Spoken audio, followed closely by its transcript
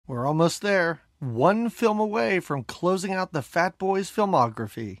We're almost there. One film away from closing out the Fat Boys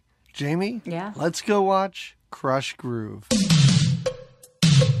filmography. Jamie? Yeah? Let's go watch Krush Groove.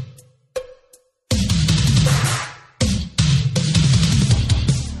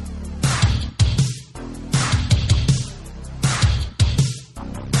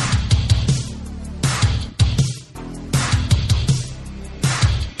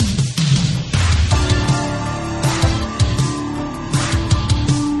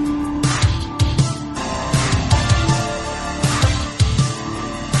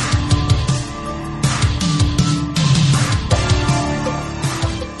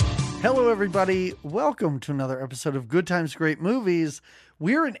 Everybody, welcome to another episode of Good Times, Great Movies.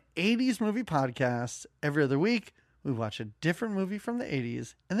 We're an 80s movie podcast. Every other week, we watch a different movie from the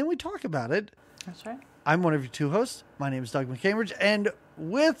 80s, and then we talk about it. That's right. I'm one of your two hosts. My name is Doug McCambridge, and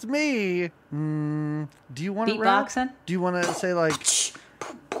with me, do you want to rap? Beatboxing? Do you want to say like...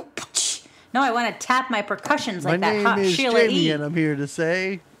 No, I want to tap my percussions like that hot My name is Sheila Jamie, E. and I'm here to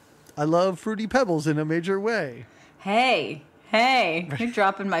say I love Fruity Pebbles in a major way. Hey, you're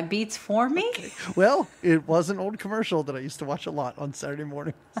dropping my beats for me? Okay. Well, it was an old commercial that I used to watch a lot on Saturday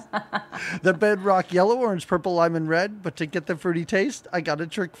mornings. The bedrock yellow, orange, purple, lime, and red, but to get the fruity taste, I got to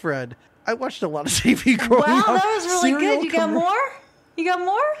trick Fred. I watched a lot of TV growing up. Wow, that was really good. You got more? You got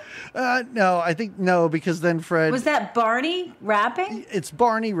more? No, I think no, because then Fred... Was that Barney rapping? It's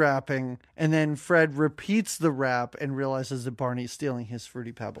Barney rapping, and then Fred repeats the rap and realizes that Barney's stealing his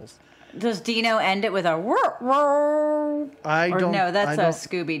Fruity Pebbles. Does Dino end it with a whir, whir? No, that's a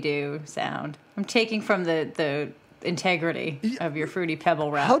Scooby-Doo sound. I'm taking from the integrity of your Fruity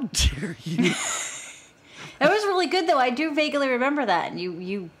Pebble rap. How dare you? That was really good, though. I do vaguely remember that, and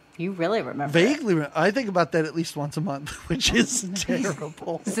you really remember Vaguely. I think about that at least once a month, which is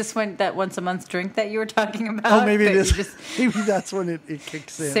terrible. Is this that once a month drink that you were talking about? Oh, maybe it is. Maybe that's when it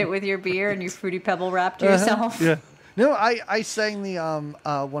kicks in. Sit with your beer and your Fruity Pebble rap to yourself. Yeah. No, I sang the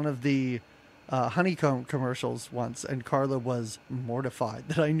one of the honeycomb commercials once, and Carla was mortified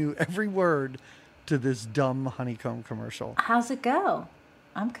that I knew every word to this dumb honeycomb commercial. How's it go?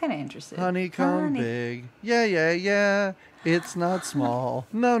 I'm kind of interested. Honeycomb big. Yeah. It's not small.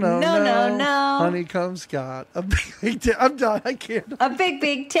 No. Honeycomb's got a big... I'm done. I can't. A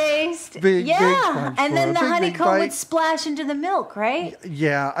big taste. Big and then the honeycomb would bite. Splash into the milk, right?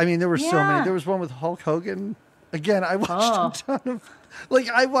 Yeah. I mean, there were so many. There was one with Hulk Hogan. Again, I watched a ton of...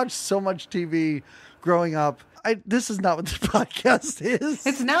 I watched so much TV growing up. This is not what the podcast is.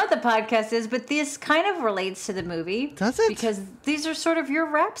 It's not what the podcast is, but this kind of relates to the movie. Does it? Because these are sort of your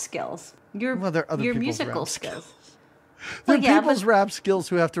rap skills. Your musical skills. They're people's rap skills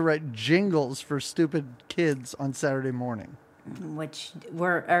who have to write jingles for stupid kids on Saturday morning. Which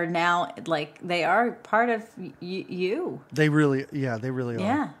are now, they are part of you. They really are.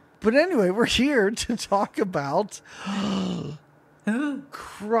 Yeah. But anyway, we're here to talk about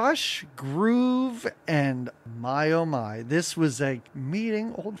Krush Groove, and my oh my, this was like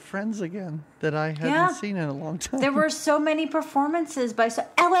meeting old friends again that I hadn't seen in a long time. There were so many performances by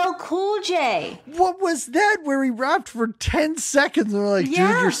LL Cool J. What was that where he rapped for 10 seconds and we're like, dude,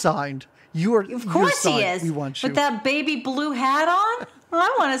 you're signed. Of course he is. We want you. With that baby blue hat on? Well,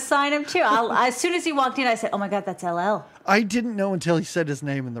 I want to sign him too. As soon as he walked in, I said, oh my God, that's LL. I didn't know until he said his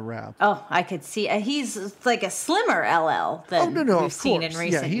name in the rap. Oh, I could see. He's like a slimmer LL than we've seen in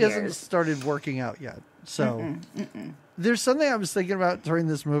recent years. He hasn't started working out yet. So there's something I was thinking about during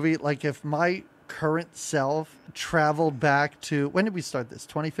this movie. Like if my current self traveled back to, when did we start this?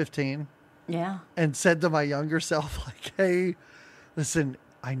 2015? Yeah. And said to my younger self, like, hey, listen,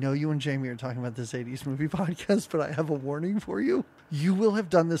 I know you and Jamie are talking about this 80s movie podcast, but I have a warning for you. You will have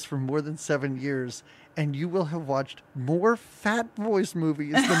done this for more than 7 years, and you will have watched more Fat Boys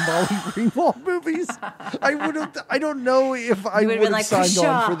movies than Molly Ringwald movies. I don't know if I would have signed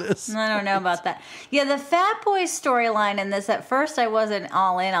on for this. I don't know about that. Yeah, the Fat Boys storyline in this, at first I wasn't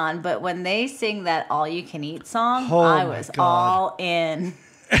all in on, but when they sing that All You Can Eat song, I was all in.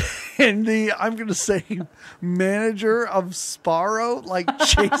 And I'm going to say, manager of Sparrow,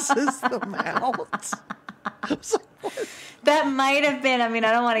 chases them out. I was like, what? That might have been, I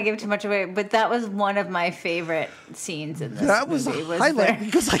don't want to give too much away, but that was one of my favorite scenes in this movie. That was a highlight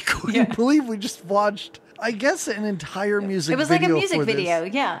because I couldn't believe we just watched, I guess, an entire music video. It was like a music video.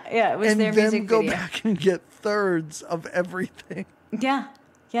 Yeah, it was their music video. And then go back and get thirds of everything. Yeah.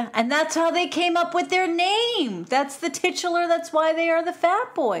 And that's how they came up with their name. That's the titular. That's why they are the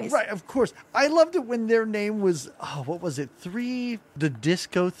Fat Boys. Right, of course. I loved it when their name was, what was it? The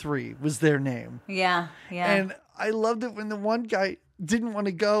Disco 3 was their name. Yeah. And I loved it when the one guy didn't want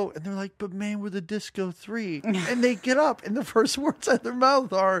to go. And they're like, but man, we're the Disco 3. And they get up and the first words out of their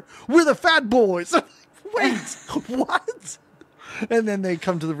mouth are, we're the Fat Boys. I'm like, wait, what? And then they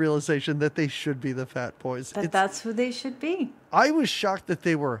come to the realization that they should be the Fat Boys. That's who they should be. I was shocked that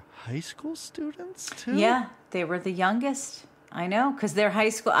they were high school students, too. Yeah, they were the youngest. I know, because they're high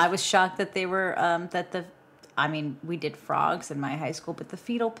school. I was shocked that they were, we did frogs in my high school, but the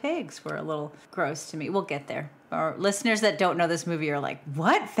fetal pigs were a little gross to me. We'll get there. Our listeners that don't know this movie are like,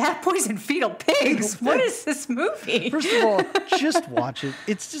 what? Fat Boys and Fetal Pigs? What is this movie? First of all, just watch it.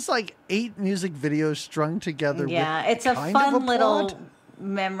 It's just like 8 music videos strung together. Yeah, it's a fun little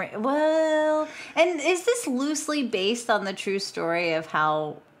memory. Well, and is this loosely based on the true story of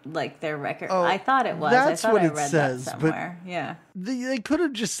how, like, their record? I thought it was. That's I what read it says. that somewhere. Yeah. They could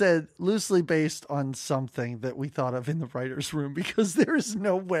have just said loosely based on something that we thought of in the writer's room, because there is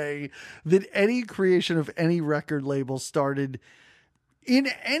no way that any creation of any record label started in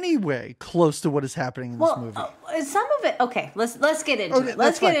any way close to what is happening in this movie. Some of it. Okay, let's get into it.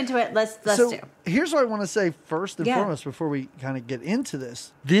 Let's get into it. Let's do. Here's what I want to say first and foremost before we kind of get into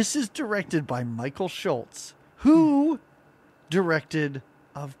this. This is directed by Michael Schultz, who directed,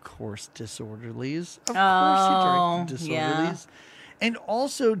 of course, Disorderlies. Of course he directed Disorderlies. Yeah. And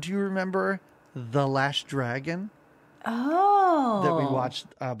also, do you remember The Last Dragon? Oh. That we watched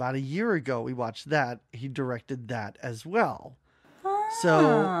about a year ago. We watched that. He directed that as well.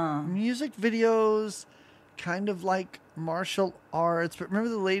 So, music videos, kind of like martial arts. But remember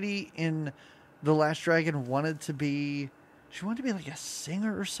the lady in The Last Dragon wanted to be like a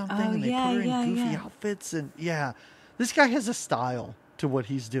singer or something. And they put her in goofy outfits. And this guy has a style to what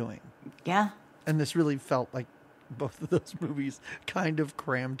he's doing. Yeah. And this really felt like both of those movies kind of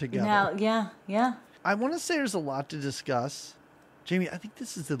crammed together. Yeah. I want to say there's a lot to discuss. Jamie, I think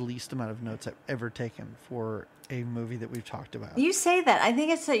this is the least amount of notes I've ever taken for a movie that we've talked about. You say that. I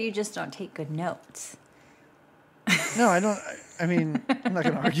think it's that you just don't take good notes. No, I don't. I mean, I'm not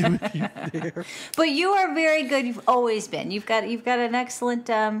going to argue with you there. But you are very good. You've always been. You've got an excellent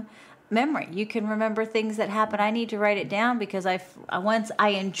memory. You can remember things that happen. I need to write it down because once I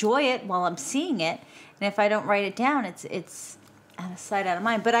enjoy it while I'm seeing it, and if I don't write it down, it's out of sight, out of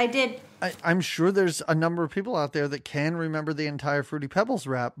mind. But I did. I'm sure there's a number of people out there that can remember the entire Fruity Pebbles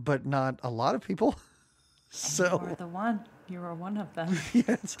rap, but not a lot of people. So you're the one. You were one of them.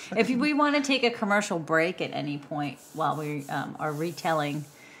 Yes. If we want to take a commercial break at any point while we are retelling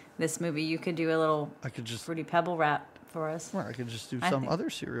this movie, you could do a little Fruity Pebble rap for us. Well, I could just do some other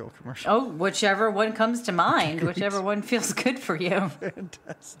cereal commercial. Oh, whichever one comes to mind, whichever one feels good for you.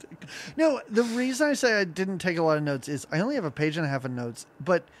 Fantastic. No, the reason I say I didn't take a lot of notes is I only have a page and a half of notes,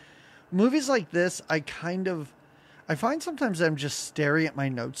 but movies like this, I find sometimes I'm just staring at my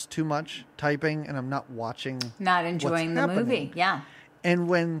notes too much, typing, and I'm not watching. Not enjoying the movie, yeah. And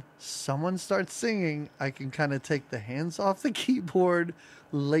when someone starts singing, I can kind of take the hands off the keyboard,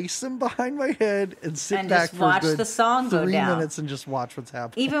 lace them behind my head, and sit back for a good the song 3 minutes and just watch what's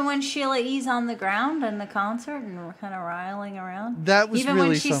happening. Even when Sheila E.'s on the ground in the concert and we're kind of riling around. That was even really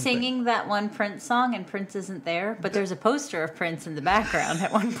when she's something. singing that one Prince song and Prince isn't there, but there's a poster of Prince in the background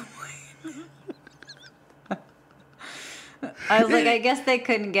at one point. I was like, I guess they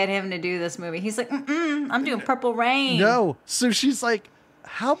couldn't get him to do this movie. He's like, I'm doing Purple Rain. No. So she's like,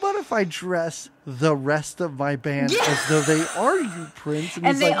 how about if I dress the rest of my band as though they are you, Prince?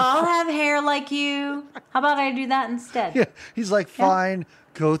 And they all have hair like you. How about I do that instead? Yeah. He's like, fine.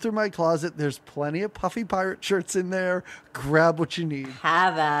 Go through my closet. There's plenty of puffy pirate shirts in there. Grab what you need.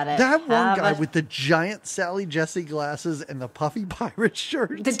 Have at it. That one guy with the giant Sally Jesse glasses and the puffy pirate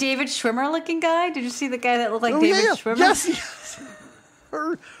shirt. The David Schwimmer looking guy? Did you see the guy that looked like David Schwimmer? Yes.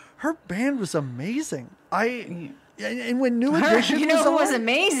 Her band was amazing. And when New Edition you know who was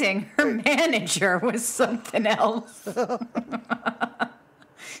amazing? Her manager was something else. This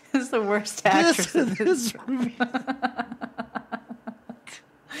is the worst actress in this movie.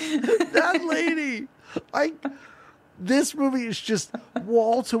 That lady, this movie is just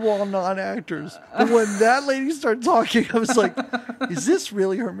wall-to-wall non-actors. But when that lady started talking, I was like, is this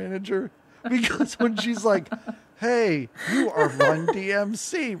really her manager? Because when she's like, hey, you are Run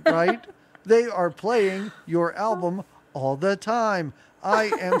DMC, right? They are playing your album all the time.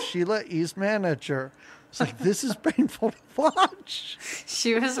 I am Sheila E.'s manager. It's like, this is painful to watch.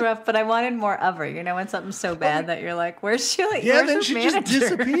 She was rough, but I wanted more of her. You know, when something's so bad that you're like, where's Sheila? Yeah, where's then her she manager? just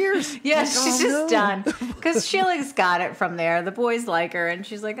disappears. Yeah, like, she's just done. Because Sheila's got it from there. The boys like her, and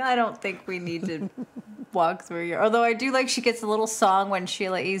she's like, I don't think we need to walk through here. Although I do like she gets a little song when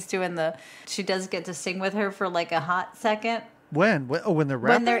Sheila E.'s doing she does get to sing with her for like a hot second. When? Oh, when they're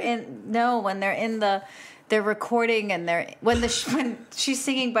rapping? When they're in they're recording and when she's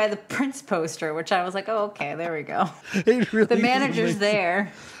singing by the Prince poster, which I was like, oh, okay, there we go. It really The manager's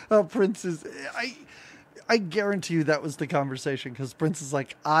there. Oh, Prince is... I guarantee you that was the conversation, because Prince is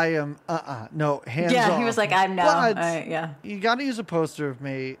like, I am, no, hands off. Yeah, he was like, I'm no. But you got to use a poster of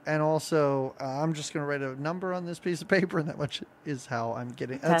me, and also I'm just going to write a number on this piece of paper, and that much is how I'm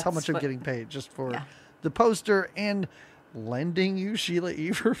getting, that's how much I'm getting paid, just for the poster and lending you Sheila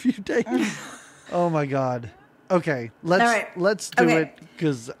E. for a few days. Oh my God. Okay, let's do it,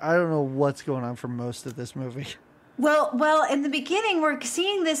 because I don't know what's going on for most of this movie. Well, in the beginning, we're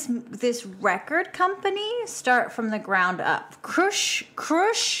seeing this record company start from the ground up.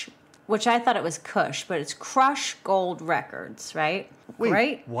 Krush, which I thought it was Kush, but it's Krush Gold Records, right? Wait,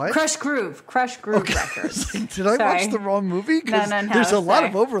 right? what? Krush Groove Records. Did I watch the wrong movie? No. There's a lot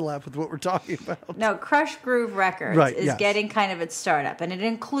of overlap with what we're talking about. No, Krush Groove Records is getting kind of its startup, and it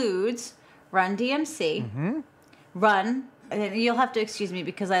includes Run DMC, Run. And you'll have to excuse me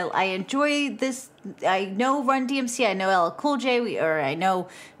because I enjoy this. I know Run DMC. I know LL Cool J. I know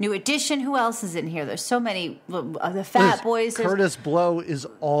New Edition. Who else is in here? There's so many. The Fat Boys. Curtis Blow is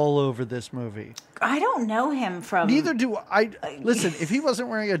all over this movie. I don't know him from... Neither do I. Listen, if he wasn't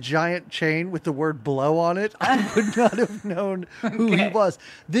wearing a giant chain with the word blow on it, I would not have known who he was.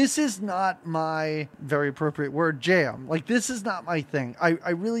 This is not my, very appropriate word, jam. Like, this is not my thing.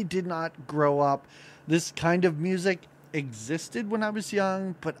 I really did not grow up. This kind of music existed when I was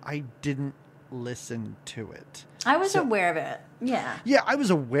young, but I didn't listen to it. I was aware of it. Yeah. Yeah, I was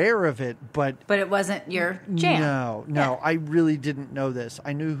aware of it, but it wasn't your jam. No, Yeah. I really didn't know this.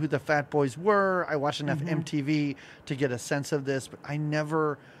 I knew who the Fat Boys were. I watched enough MTV to get a sense of this, but I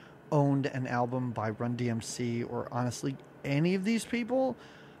never owned an album by Run DMC or honestly any of these people.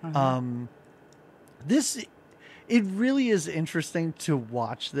 It really is interesting to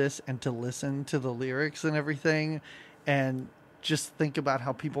watch this and to listen to the lyrics and everything, and just think about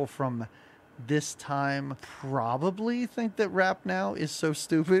how people from this time probably think that rap now is so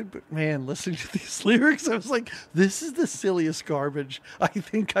stupid. But man, listening to these lyrics, I was like, this is the silliest garbage I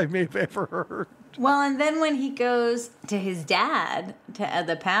think I may have ever heard. Well, and then when he goes to his dad, to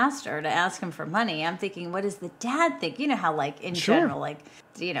the pastor, to ask him for money, I'm thinking, what does the dad think? You know how, like, in general, like,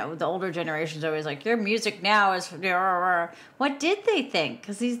 you know, the older generation's always like, your music now is... What did they think?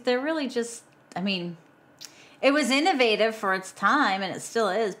 Because they're really just... I mean... It was innovative for its time, and it still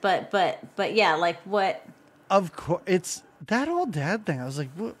is. But yeah, like what? Of course, it's that old dad thing. I was like,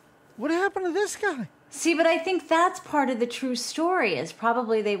 what happened to this guy? See, but I think that's part of the true story. Is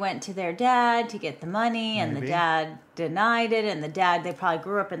probably they went to their dad to get the money, and the dad denied it, and they probably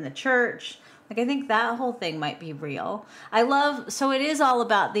grew up in the church. Like, I think that whole thing might be real. So it is all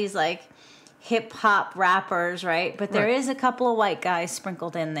about these like hip hop rappers, right? But there is a couple of white guys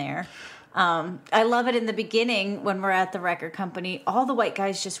sprinkled in there. I love it in the beginning when we're at the record company. All the white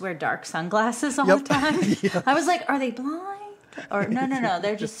guys just wear dark sunglasses all the time. Yes. I was like, are they blind? Or no,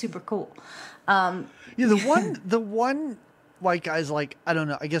 they're just super cool. The one white guy's like, I don't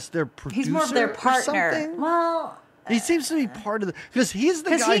know. I guess they're producer. He's more of their partner. Well, he seems to be part of the because he's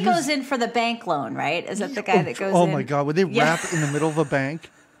the guy. Because he goes in for the bank loan, right? Is that the guy that goes in? Oh my God! Would they rap in the middle of a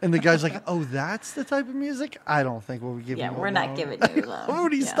bank? And the guy's like, oh, that's the type of music? I don't think we'll be giving you a loan. Yeah, we're not giving you a loan.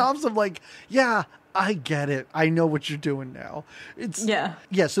 When he stops him like, yeah, I get it. I know what you're doing now.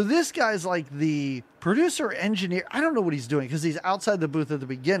 Yeah, so this guy's like the producer, engineer. I don't know what he's doing because he's outside the booth at the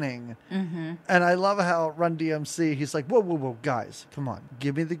beginning. And I love how Run DMC, he's like, whoa, guys, come on.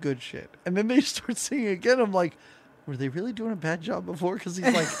 Give me the good shit. And then they start singing again. I'm like, were they really doing a bad job before? Because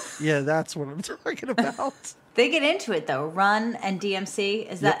he's like, yeah, that's what I'm talking about. They get into it though. Run and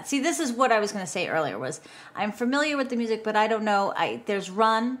DMC is that. See, this is what I was going to say earlier. Was I'm familiar with the music, but I don't know. There's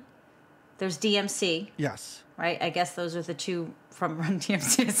Run, there's DMC. Yes. Right. I guess those are the two from Run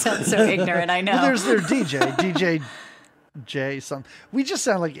DMC. It sounds so ignorant. I know. Well, there's their DJ J. We just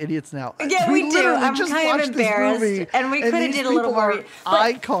sound like idiots now. Yeah, we do. I'm just kind of embarrassed, and we could have did a little more.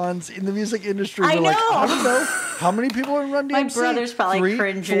 Icons in the music industry. I know. Like, I don't know how many people are in Run DMC. My brother's probably 3,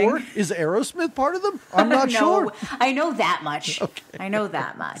 cringing. 4? Is Aerosmith part of them? I'm not sure. I know that much. Okay. I know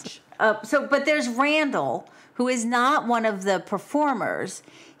that much. But there's Randall, who is not one of the performers.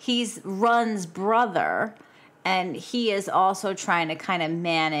 He's Run's brother. And he is also trying to kind of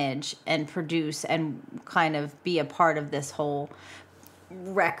manage and produce and kind of be a part of this whole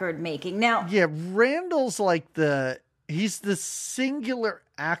record making. Now, yeah, Randall's like he's the singular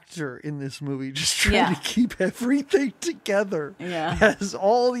actor in this movie, just trying to keep everything together. Yeah. As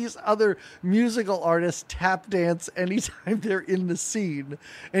all these other musical artists tap dance anytime they're in the scene.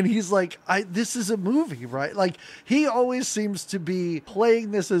 And he's like, this is a movie, right? Like, he always seems to be playing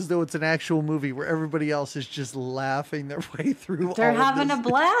this as though it's an actual movie where everybody else is just laughing their way through. They're having a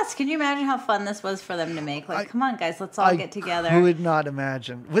blast. Can you imagine how fun this was for them to make? Like, come on, guys, let's all get together. I could not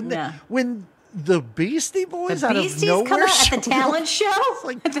imagine. When the Beastie Boys the out Beasties of nowhere come out at the talent show.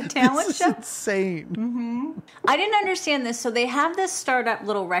 Like, at the talent this show, is insane. Mm-hmm. I didn't understand this. So they have this startup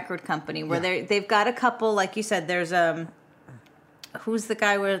little record company where they've got a couple, like you said. There's who's the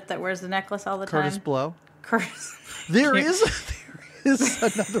guy that wears the necklace all the time? Curtis Blow. Curtis. There is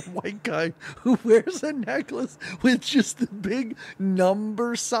another white guy who wears a necklace with just the big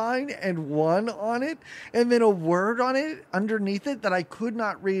number sign and 1 on it, and then a word on it underneath it that I could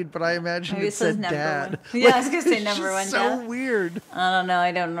not read, but I imagine it said "Dad." Yeah, I was gonna say number 1. So weird. I don't know.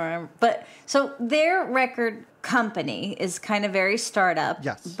 I don't remember. But so their record company is kind of very startup.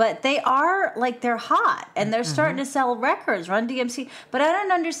 Yes. But they are like, they're hot and they're starting to sell records. Run DMC. But I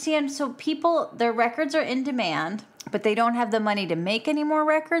don't understand. So their records are in demand, but they don't have the money to make any more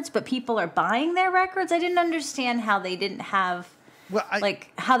records, but people are buying their records. I didn't understand how they didn't have,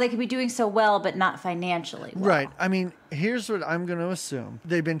 how they could be doing so well, but not financially well. Right. I mean, here's what I'm going to assume.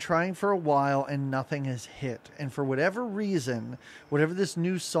 They've been trying for a while and nothing has hit. And for whatever reason, whatever this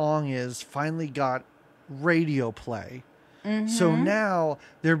new song is, finally got radio play. Mm-hmm. So now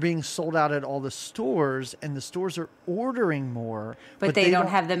they're being sold out at all the stores, and the stores are ordering more, but they don't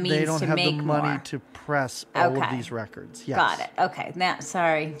have the means to make more. They don't have the money to press all of these records. Yes. Got it. Okay. Now,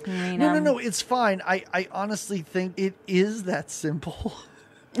 sorry. No. It's fine. I honestly think it is that simple.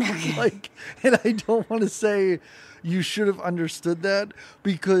 Okay. And I don't want to say you should have understood that,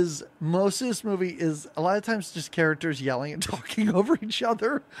 because most of this movie is a lot of times just characters yelling and talking over each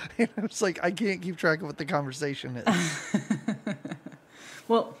other. And it's like, I can't keep track of what the conversation is.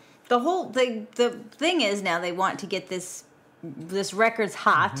 Well, the thing is, now they want to get this record's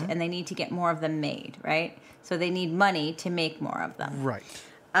hot, and they need to get more of them made, right? So they need money to make more of them. Right.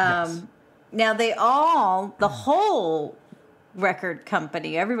 Yes. Now the whole record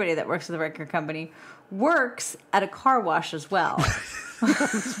company, everybody that works at the record company works at a car wash as well.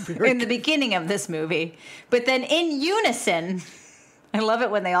 In the beginning of this movie. But then in unison, I love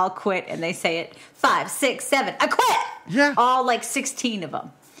it when they all quit and they say it 5, 6, 7, I quit. Yeah. All like 16 of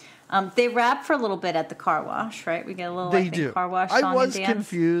them. They rap for a little bit at the car wash, right? We get a little car wash song I was and dance.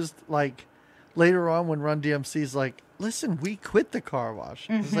 confused, like later on when Run DMC's like, listen, we quit the car wash.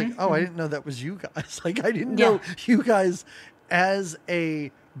 I was like, I didn't know that was you guys. Like, I didn't know you guys as a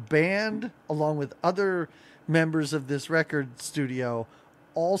band, along with other members of this record studio,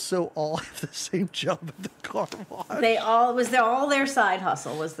 also all have the same job at the car wash. It was all their side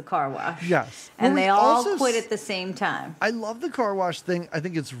hustle was the car wash. Yes. And they all quit at the same time. I love the car wash thing. I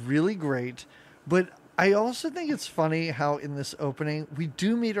think it's really great. But I also think it's funny how in this opening, we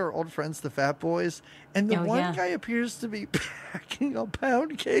do meet our old friends, the Fat Boys, and the guy appears to be packing a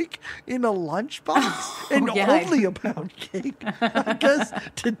pound cake in a lunchbox, only a pound cake, I guess,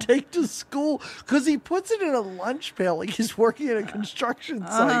 to take to school, because he puts it in a lunch pail like he's working at a construction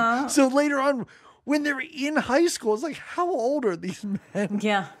site. So later on, when they're in high school, it's like, how old are these men?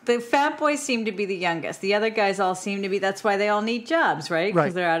 Yeah. The Fat Boys seem to be the youngest. The other guys all seem to be, that's why they all need jobs, right?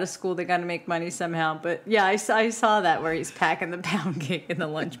 Because they're out of school, they got to make money somehow. But yeah, I saw that where he's packing the pound cake in the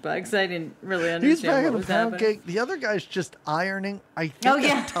lunchbox. I didn't really understand what was happening. He's packing the pound cake. The other guy's just ironing, I think,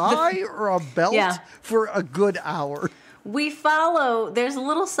 a tie or a belt for a good hour. There's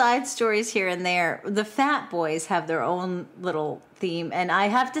little side stories here and there. The Fat Boys have their own little theme. And I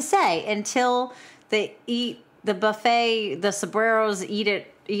have to say, until they eat the buffet, the sombreros eat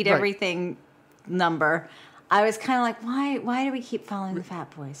everything number, I was kind of like, why do we keep following the Fat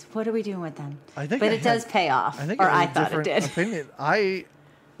Boys? What are we doing with them? It does pay off. I thought it did. Opinion. I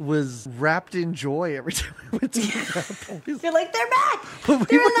was wrapped in joy every time we went to the Fat Boys. You're like, they're back. They're in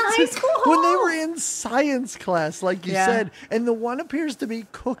the high school hall. When they were in science class, like you said, and the one appears to be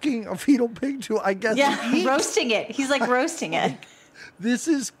cooking a fetal pig to, I guess, eat. Roasting it. He's like roasting it. This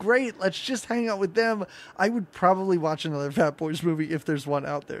is great. Let's just hang out with them. I would probably watch another Fat Boys movie if there's one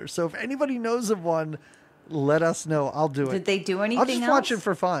out there. So if anybody knows of one, let us know. I'll do it. Did they do anything else? I'll just else? Watch it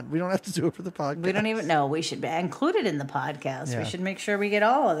for fun. We don't have to do it for the podcast. We don't even know. We should include it in the podcast. Yeah. We should make sure we get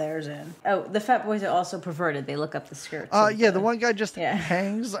all of theirs in. Oh, the Fat Boys are also perverted. They look up the skirts. The one guy just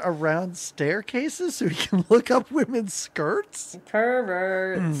hangs around staircases so he can look up women's skirts.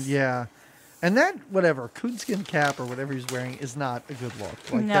 Perverts. Yeah. And that, whatever, coonskin cap or whatever he's wearing is not a good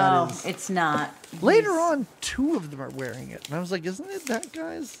look. Like, No, that is, it's not. later on, 2 of them are wearing it. And I was like, isn't it that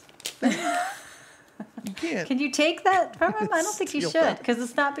guy's thing? You can't. Can you take that from him? I don't think you Steal should, that. because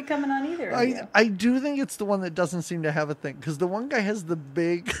it's not becoming on either of you. I do think it's the one that doesn't seem to have a thing. Because the one guy has the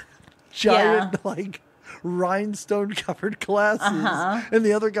big, giant, like, rhinestone-covered glasses. And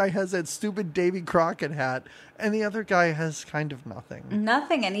the other guy has that stupid Davy Crockett hat. And the other guy has kind of nothing.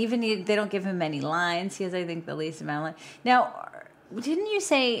 Nothing, and even they don't give him many lines. He has, I think, the least amount of lines. Now, didn't you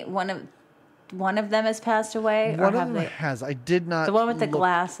say one of them has passed away? One of them has. I did not. The one with the look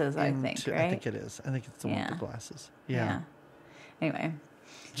glasses, I think, right? I think it is. I think it's the one with the glasses. Yeah. Anyway.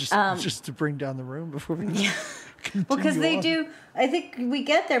 Just to bring down the room before we continue Well, because they on. do. I think we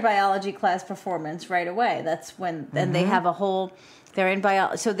get their biology class performance right away. That's when, and they have a whole. They're in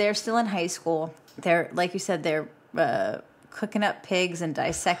biology, so they're still in high school. They're, like you said, they're cooking up pigs and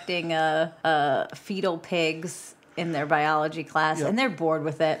dissecting fetal pigs in their biology class, and they're bored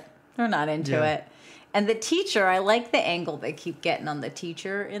with it. They're not into it. And the teacher, I like the angle they keep getting on the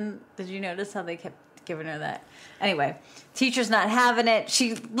teacher. Did you notice how they kept giving her that? Anyway, teacher's not having it.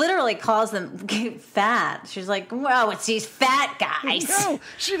 She literally calls them fat. She's like, "Whoa, it's these fat guys." No,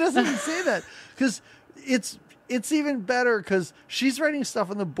 she doesn't even say that because it's even better because she's writing stuff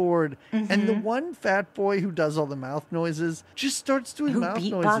on the board, and the one fat boy who does all the mouth noises just starts doing mouth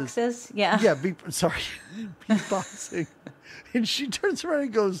noises. Beatboxes? Yeah. Yeah, beatboxing. And she turns around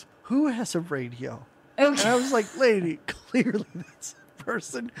and goes, "Who has a radio?" And I was like, "Lady, clearly that's a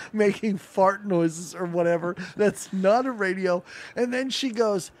person making fart noises or whatever. That's not a radio." And then she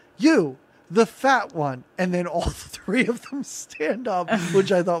goes, "You, the fat one." And then all 3 of them stand up,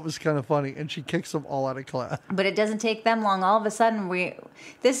 which I thought was kind of funny. And she kicks them all out of class. But it doesn't take them long. All of a sudden,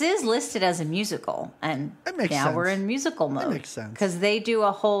 this is listed as a musical, and That makes now sense. we're in musical mode. That makes sense. Because they do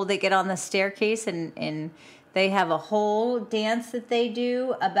they get on the staircase and they have a whole dance that they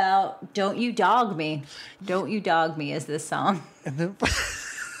do about "Don't You Dog Me." "Don't You Dog Me" is this song. And then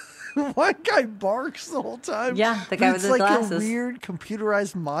one guy barks the whole time. Yeah, the But guy with his it's glasses. like a weird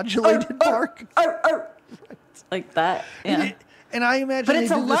computerized modulated bark. Like that. Yeah. And I imagine But they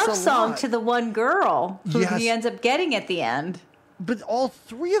it's a do this love song lot. to the one girl who Yes. he ends up getting at the end. But all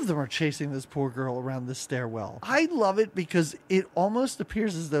 3 of them are chasing this poor girl around this stairwell. I love it because it almost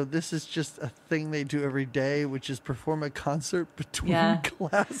appears as though this is just a thing they do every day, which is perform a concert between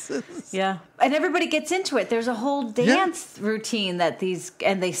classes. Yeah. And everybody gets into it. There's a whole dance routine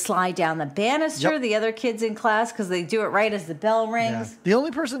and they slide down the banister, the other kids in class, because they do it right as the bell rings. Yeah. The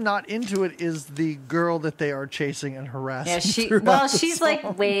only person not into it is the girl that they are chasing and harassing. Yeah, throughout the she's song.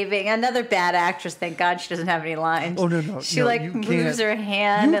 like waving. Another bad actress. Thank God she doesn't have any lines. Oh, no. She You moves her You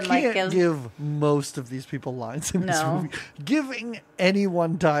hand and can't gives. give most of these people lines in this No. movie. Giving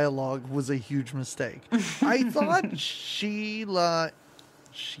anyone dialogue was a huge mistake. I thought Sheila.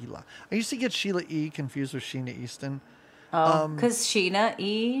 I used to get Sheila E. confused with Sheena Easton. Because Sheena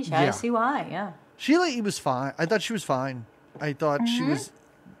E. I see why. Yeah. Sheila E. was fine. I thought she was fine. I thought she was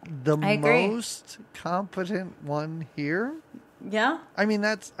the I agree. most competent one here. Yeah. I mean,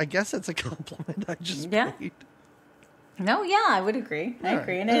 I guess that's a compliment I just made. No, yeah, I would agree. I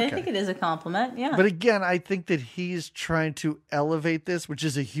agree. And I think it is a compliment. Yeah. But again, I think that he's trying to elevate this, which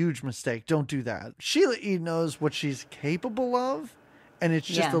is a huge mistake. Don't do that. Sheila E. knows what she's capable of, and it's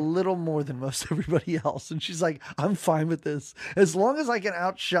just a little more than most everybody else. And she's like, I'm fine with this. As long as I can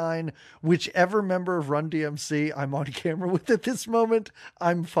outshine whichever member of Run DMC I'm on camera with at this moment,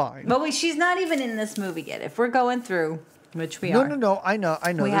 I'm fine. But she's not even in this movie yet. If we're going through, which we are. No, I know.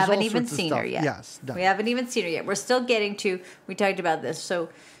 We There's haven't all even sorts of seen stuff. her yet. Yes. Done. We haven't even seen her yet. We're still getting to, we talked about this. So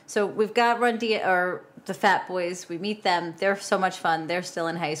we've got or the Fat Boys. We meet them. They're so much fun. They're still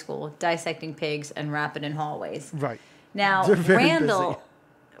in high school, dissecting pigs and rapping in hallways. Right. Now, They're very Randall,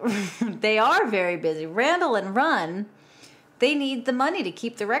 they are very busy. Randall and Run, they need the money to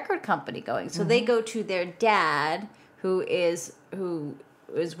keep the record company going. So they go to their dad, who is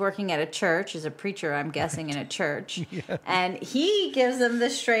working at a church, is a preacher, I'm guessing, in a church. And he gives them the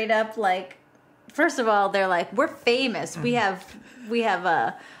straight up, like, first of all, they're like, we're famous. We have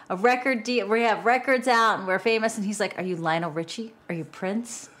a record deal. We have records out and we're famous. And he's like, are you Lionel Richie? Are you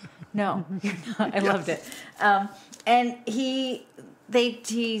Prince? No, you're not. I loved it. And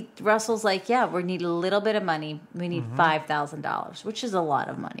Russell's like, yeah, we need a little bit of money. We need $5,000, which is a lot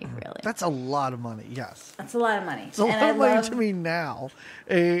of money, really. That's a lot of money, yes. That's a lot of money. It's a lot of money to me now.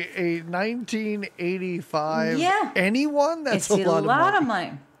 A 1985 anyone, that's a lot of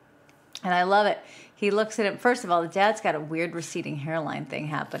money. And I love it. He looks at him. First of all, the dad's got a weird receding hairline thing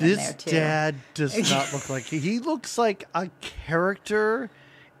happening there, too. This dad does not look like... He looks like a character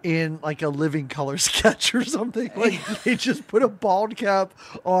in like a Living Color sketch or something. Like they just put a bald cap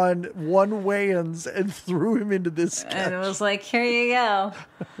on one Wayans and threw him into this sketch. And it was like, here you go.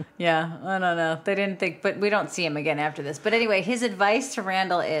 Yeah, I don't know. They didn't think, but we don't see him again after this. But anyway, his advice to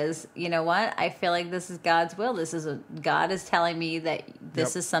Randall is, you know what? I feel like this is God's will. God is telling me that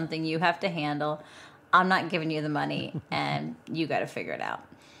this is something you have to handle. I'm not giving you the money, and you got to figure it out.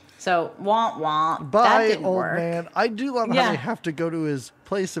 So, womp. Bye, that didn't old work. man. I do love how they have to go to his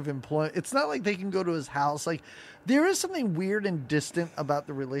place of employment. It's not like they can go to his house. Like, there is something weird and distant about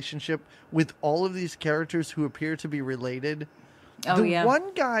the relationship with all of these characters who appear to be related. The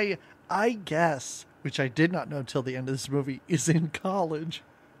one guy, I guess, which I did not know till the end of this movie, is in college.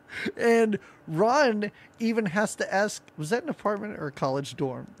 And Ron even has to ask, was that an apartment or a college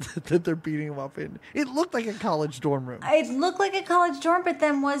dorm that they're beating him up in? It looked like a college dorm room. It looked like a college dorm, but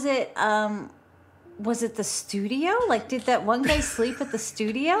then was it the studio? Like, did that one guy sleep at the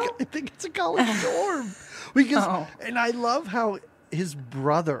studio? I think it's a college dorm. Because, and I love how his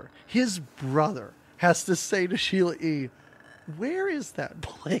brother has to say to Sheila E., where is that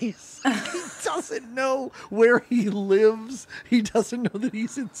place? He doesn't know where he lives. He doesn't know that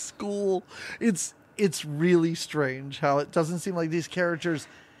he's in school. It's really strange how it doesn't seem like these characters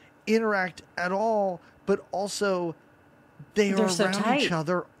interact at all, but also they're around tight. each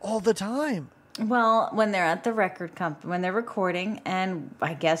other all the time. Well, when they're at the record company, when they're recording, and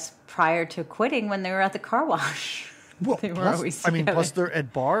I guess prior to quitting, when they were at the car wash. Well, they were always together. Plus they're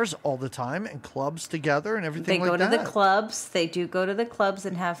at bars all the time and clubs together and everything like that. They go to the clubs. They do go to the clubs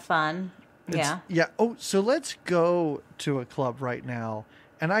and have fun. Yeah. Oh, so let's go to a club right now.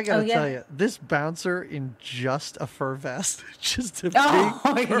 And I got to tell you, this bouncer in just a fur vest, just a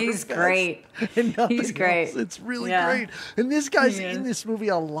big fur he's vest great. And nothing He's great. else. It's really great. And this guy's in this movie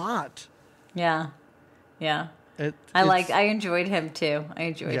a lot. Yeah. I enjoyed him too. I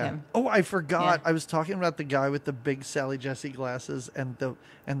enjoyed him. Oh, I forgot. I was talking about the guy with the big Sally Jesse glasses and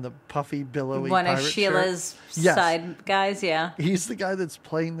the puffy billowy one pirate of Sheila's shirt. side guys. Yeah, he's the guy that's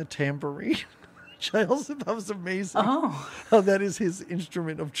playing the tambourine, which I also thought was amazing. Oh, how that is his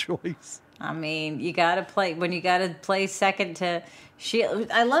instrument of choice. I mean, you got to play second to Sheila.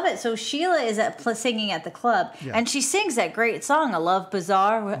 I love it. So Sheila is singing at the club, and she sings that great song, "A Love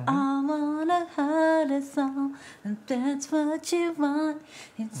Bazaar," where I wanna heart a song, and that's what you want.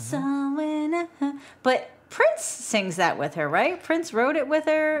 It's somewhere. But Prince sings that with her, right? Prince wrote it with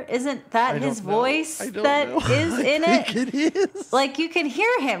her. Isn't that his voice that is in it? I think it is. Like you can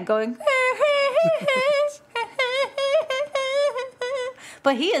hear him going.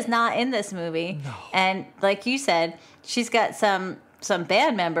 But he is not in this movie. No. And like you said, she's got some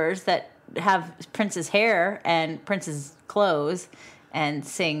band members that have Prince's hair and Prince's clothes and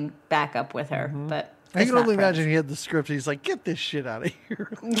sing back up with her. But I can only imagine he had the script. He's like, get this shit out of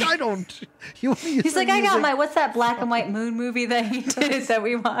here. I don't. He's like, I got my, what's that black and white moon movie that he did that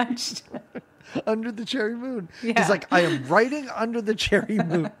we watched? Under the Cherry Moon. Yeah. He's like, I am writing Under the Cherry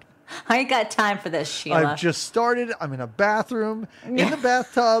Moon. I ain't got time for this, Sheila. I've just started. I'm in a bathroom, in the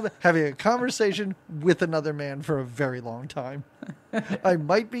bathtub, having a conversation with another man for a very long time. I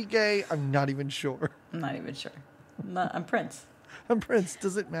might be gay. I'm not even sure. I'm not even sure. I'm Prince. I'm Prince.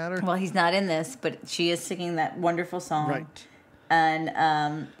 Does it matter? Well, he's not in this, but she is singing that wonderful song. Right.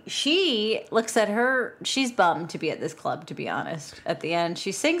 And she looks at her. She's bummed to be at this club, to be honest. At the end,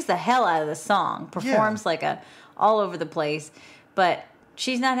 she sings the hell out of the song, performs like all over the place, but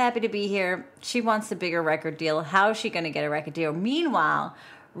she's not happy to be here. She wants a bigger record deal. How is she going to get a record deal? Meanwhile,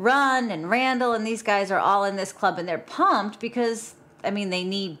 Ron and Randall and these guys are all in this club, and they're pumped because, I mean, they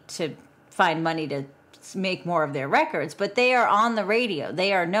need to find money to make more of their records, but they are on the radio.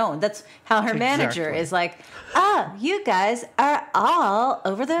 They are known. That's how her manager is like, oh, you guys are all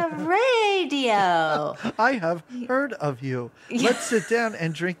over the radio. I have heard of you. Let's sit down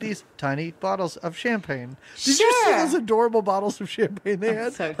and drink these tiny bottles of champagne. Did you see those adorable bottles of champagne they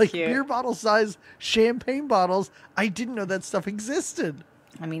had? So like cute. Beer bottle size champagne bottles. I didn't know that stuff existed.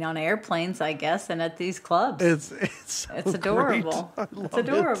 I mean, on airplanes, I guess, and at these clubs. It's so adorable. Great. I love it's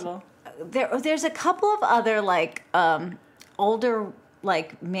adorable. There's a couple of other older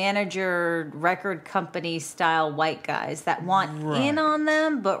manager record company style white guys that want in on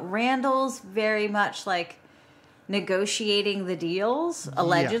them, but Randall's very much like negotiating the deals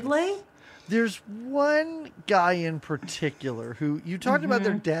allegedly. Yes. There's one guy in particular who you talked about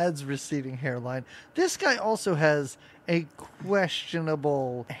their dad's receding hairline. This guy also has a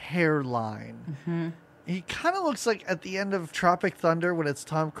questionable hairline. He kind of looks like at the end of Tropic Thunder when it's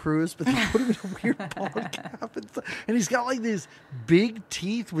Tom Cruise, but they put him in a weird bald cap. And he's got like these big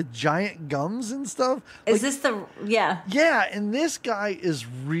teeth with giant gums and stuff. Is this the... Yeah. Yeah, and this guy is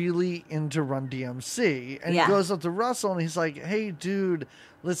really into Run DMC. And he goes up to Russell and he's like, hey, dude,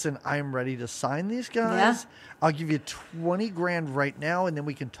 listen, I'm ready to sign these guys. Yeah. I'll give you 20 grand right now, and then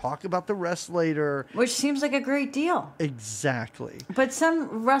we can talk about the rest later. Which seems like a great deal. Exactly. But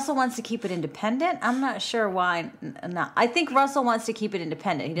Russell wants to keep it independent. I'm not sure why not. I think Russell wants to keep it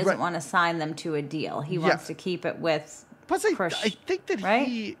independent. He doesn't want to sign them to a deal. He wants to keep it with Krush, I think that right?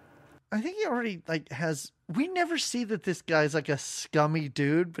 he already like has. We never see that this guy's like a scummy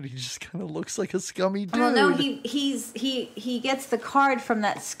dude, but he just kind of looks like a scummy dude. Well, no, he gets the card from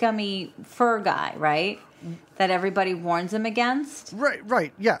that scummy fur guy, right? That everybody warns him against.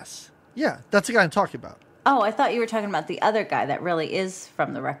 Right. Yes. Yeah, that's the guy I'm talking about. Oh, I thought you were talking about the other guy that really is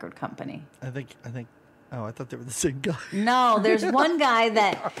from the record company. I think. Oh, I thought they were the same guy. No, there's one guy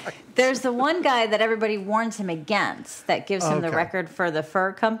there's the one guy that everybody warns him against that gives him the record for the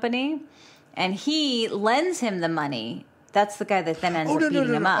fur company, and he lends him the money. That's the guy that then ends up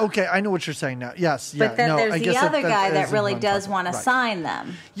beating him up. Okay, I know what you're saying now. Yes, but then there's the other guy that really does want to sign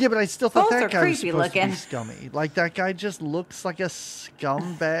them. Yeah, but I still thought Both that are guy was creepy supposed to looking. be scummy. Like, that guy just looks like a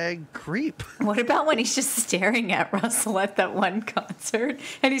scumbag creep. What about when he's just staring at Russell at that one concert,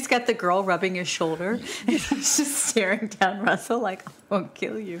 and he's got the girl rubbing his shoulder, and he's just staring down Russell like, "I won't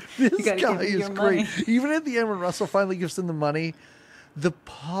kill you. This You gotta guy give me is your great. money." Even at the end when Russell finally gives him the money, the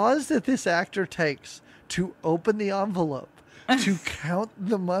pause that this actor takes to open the envelope, to count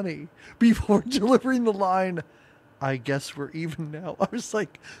the money before delivering the line, I guess we're even now. I was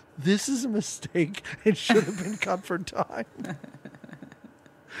like, this is a mistake. It should have been cut for time.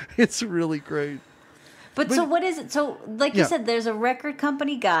 It's really great. But so what is it? So like you said, there's a record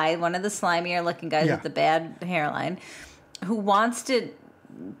company guy, one of the slimier looking guys with the bad hairline, who wants to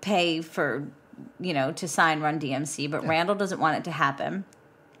pay for, to sign Run DMC, but Randall doesn't want it to happen.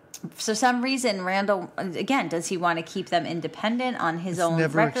 For some reason, Randall, again, does he want to keep them independent on his own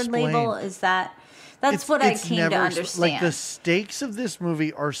record label? Is that's what I came to understand. Like, the stakes of this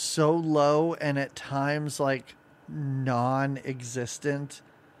movie are so low and at times like non-existent.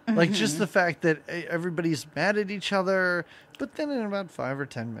 Like, just the fact that everybody's mad at each other, but then in about 5 or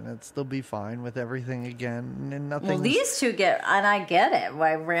 10 minutes, they'll be fine with everything again, and nothing. Well, these two and I get it,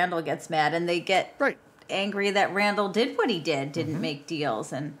 why Randall gets mad, and they get angry that Randall did what he didn't make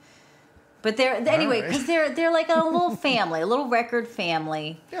deals, but they're anyway, because they're like a little family, a little record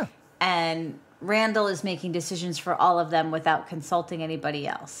family, and Randall is making decisions for all of them without consulting anybody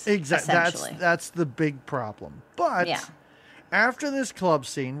else. Exactly, that's the big problem, but. Yeah. After this club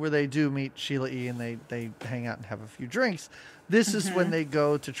scene where they do meet Sheila E. and they hang out and have a few drinks, this is when they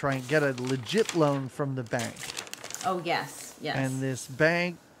go to try and get a legit loan from the bank. Oh, yes. And this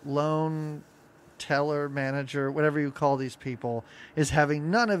bank loan teller, manager, whatever you call these people, is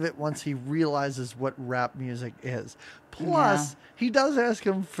having none of it once he realizes what rap music is. Plus, he does ask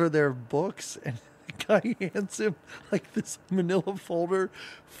him for their books, and the guy hands him like this manila folder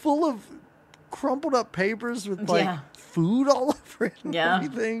full of crumpled up papers with food all over it and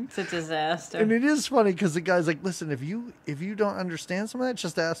everything. It's a disaster. And it is funny because the guy's like, listen, if you don't understand some of that,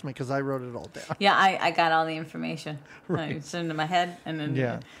 just ask me because I wrote it all down. Yeah, I got all the information. Right. It's into my head. And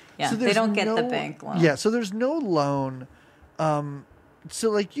then, so they don't get the bank loan. Yeah, so there's no loan. So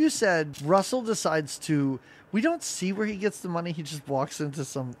like you said, Russell decides to... We don't see where he gets the money. He just walks into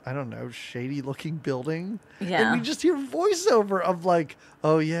some, I don't know, shady-looking building. Yeah. And we just hear voiceover of like,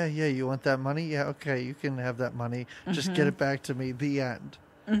 oh, yeah, you want that money? Yeah, okay, you can have that money. Just get it back to me. The end.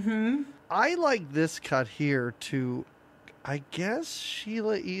 Mm-hmm. I like this cut here to, I guess,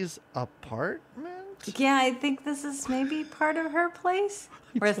 Sheila E.'s apartment? Yeah, I think this is maybe part of her place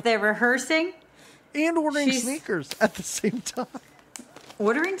where they're rehearsing. And ordering sneakers at the same time.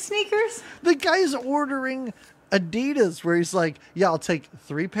 Ordering sneakers? The guy's ordering Adidas where he's like, yeah, I'll take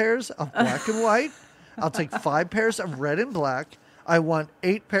 3 pairs of black and white. I'll take 5 pairs of red and black. I want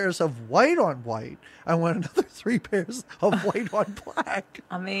 8 pairs of white on white. I want another 3 pairs of white on black.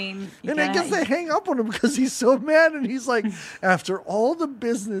 I mean... And I guess they hang up on him because he's so mad. And he's like, after all the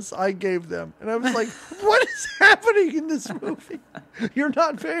business I gave them. And I was like, what is happening in this movie? You're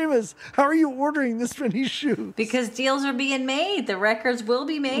not famous. How are you ordering this many shoes? Because deals are being made. The records will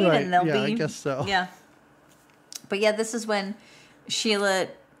be made. Right. And they'll be... I guess so. Yeah. But yeah, this is when Sheila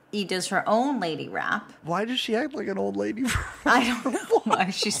E. does her own lady rap. Why does she act like an old lady? I don't know why.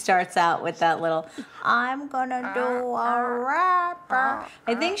 She starts out with that little, I'm gonna do a rapper.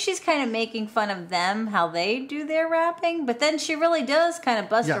 I think she's kind of making fun of them, how they do their rapping, but then she really does kind of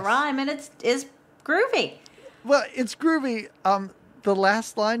bust a rhyme, and it is groovy. Well, it's groovy. The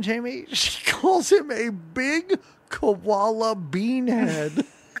last line, Jamie, she calls him a big koala beanhead.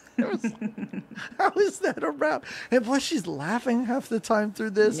 How is that around? And plus, she's laughing half the time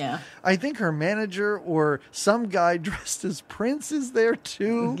through this. Yeah. I think her manager or some guy dressed as Prince is there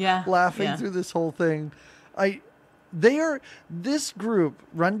too, laughing through this whole thing. This group,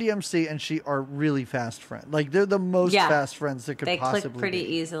 Run DMC and she are really fast friends. Like, they're the most fast friends that could possibly be. They click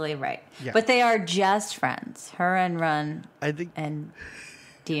pretty easily, right. Yeah. But they are just friends. Her and Run I think, and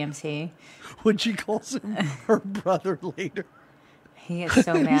DMC. When she calls him her brother later. He gets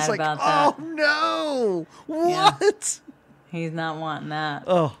so mad like, about that. Oh, no. What? Yeah. He's not wanting that.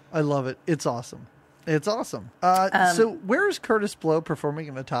 Oh, I love it. It's awesome. It's awesome. So where is Curtis Blow performing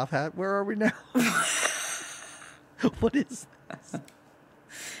in a top hat? Where are we now? What is this?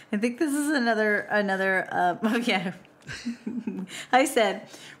 I think this is another. I said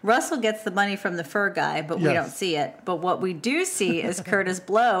Russell gets the money from the fur guy, but we don't see it. But what we do see is Curtis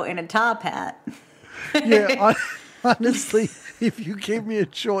Blow in a top hat. Yeah, honestly, if you gave me a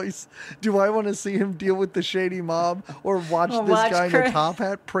choice, do I want to see him deal with the shady mob or watch this guy in a top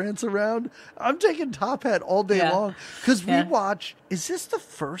hat prance around? I'm taking top hat all day long because we watch. Is this the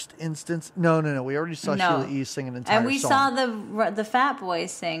first instance? No. We already saw Sheila E. sing an entire song. And we saw the Fat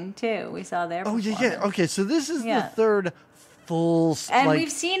Boys sing too. We saw their performance. Yeah. Okay, so this is the third full. And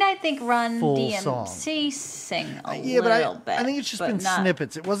we've seen, I think, Run DMC sing a little bit. I think it's just been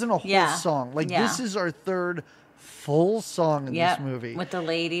snippets. It wasn't a whole song. This is our third full song in this movie with the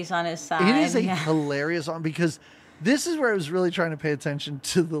ladies on his side. It is a hilarious song because this is where I was really trying to pay attention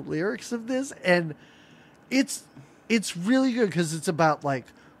to the lyrics of this, and it's really good because it's about like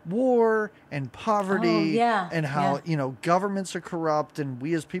war and poverty and how governments are corrupt and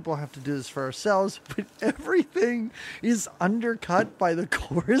we as people have to do this for ourselves, but everything is undercut by the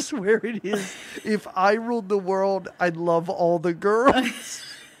chorus where it is, if I ruled the world, I'd love all the girls.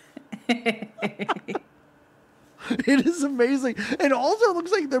 It is amazing. And also it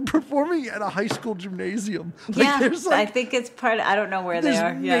looks like they're performing at a high school gymnasium. I think it's I don't know where they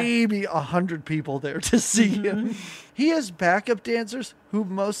are. There's maybe 100 people there to see him. He has backup dancers who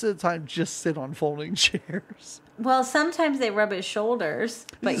most of the time just sit on folding chairs. Well, sometimes they rub his shoulders,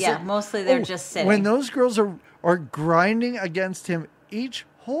 but mostly they're just sitting. When those girls are grinding against him, each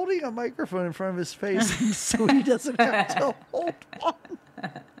holding a microphone in front of his face so he doesn't have to hold one.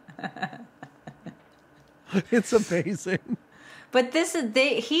 It's amazing. But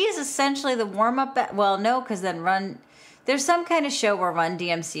he is essentially the warm-up. Well, no, because then there's some kind of show where Run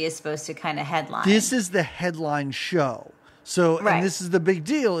DMC is supposed to kind of headline. This is the headline show. So, and this is the big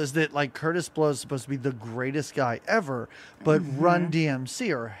deal, is that like Curtis Blow is supposed to be the greatest guy ever, but Run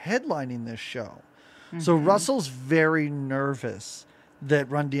DMC are headlining this show. So Russell's very nervous that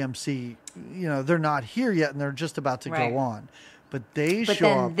Run DMC, they're not here yet and they're just about to go on. But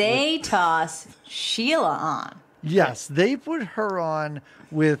they toss Sheila on. Yes, they put her on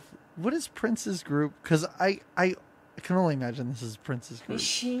with, what is Prince's group? Because I can only imagine this is Prince's group.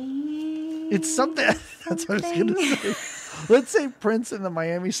 It's something. That's what I was going to say. Let's say Prince and the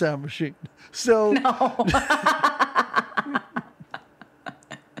Miami Sound Machine. So no.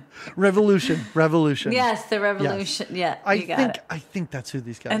 Revolution. Yes, the Revolution. Yes. Yeah, I think that's who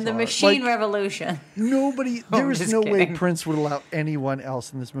these guys are. And the Machine Revolution. There is no way Prince would allow anyone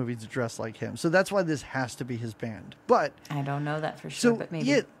else in this movie to dress like him. So that's why this has to be his band. But I don't know that for sure, but maybe.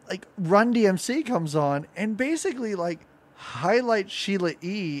 Yeah, like Run DMC comes on and basically like highlights Sheila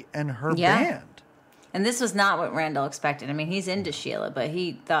E. and her band. And this was not what Randall expected. I mean, he's into Sheila, but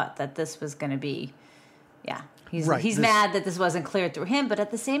he thought that this was going to be, He's mad that this wasn't cleared through him, but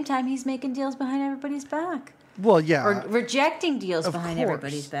at the same time, he's making deals behind everybody's back. Well, yeah. Or rejecting deals behind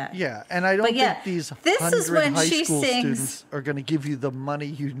everybody's back. Yeah, and I don't think these 100 high school students are going to give you the money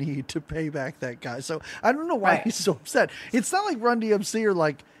you need to pay back that guy. So I don't know why he's so upset. It's not like Run DMC are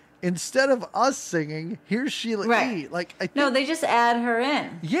like, instead of us singing, here's Sheila E. Like, no, they just add her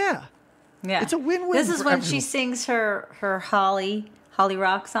in. Yeah. Yeah. It's a win-win. This is when she sings her Holly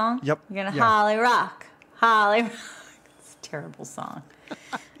Rock song. Yep. You're going to Holly Rock. It's a terrible song.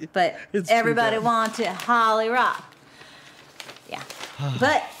 But everybody wanted Holly Rock. Yeah.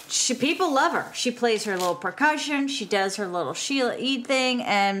 But people love her. She plays her little percussion. She does her little Sheila E. thing.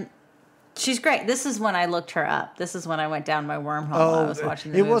 And she's great. This is when I looked her up. This is when I went down my wormhole while I was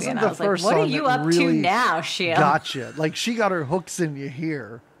watching the movie. It wasn't the first song. What are you up to now, Sheila? Gotcha. Like, she got her hooks in you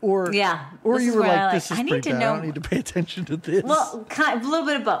here. Or you were like, this is pretty bad. I don't need to pay attention to this. Well, a little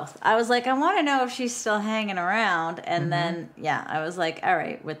bit of both. I was like, I want to know if she's still hanging around. And then, I was like, all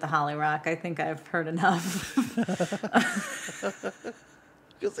right, with the Holly Rock, I think I've heard enough.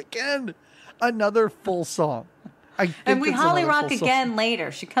 Because again, another full song. And we Holly another Rock full again song.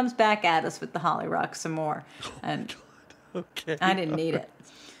 later. She comes back at us with the Holly Rock some more. And Okay. I didn't need it.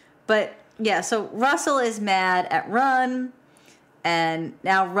 But yeah, so Russell is mad at Run. And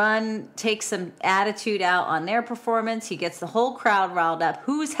now Run takes some attitude out on their performance. He gets the whole crowd riled up.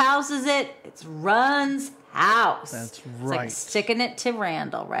 Whose house is it? It's Run's house. That's It's right. like sticking it to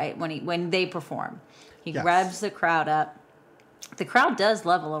Randall, right? When they perform. He Yes. revs the crowd up. The crowd does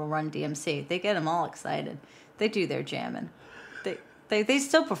love a little Run DMC. They get them all excited. They do their jamming. They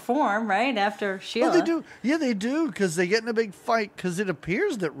still perform, right? After Sheila. Oh, they do. Yeah, they do, because they get in a big fight, because it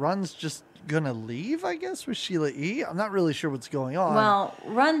appears that Run's just going to leave, I guess, with Sheila E. I'm not really sure what's going on. Well,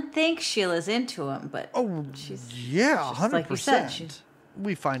 Run thinks Sheila's into him, but she's 100%. like you said,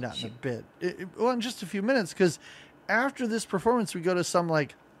 we find out in a bit. Well, in just a few minutes, because after this performance, we go to some,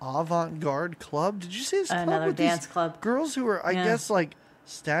 like, avant-garde club. Did you see this club? Another with dance these club. Girls who are, I guess, like,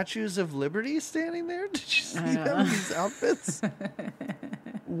 statues of liberty standing there? Did you see them in these outfits?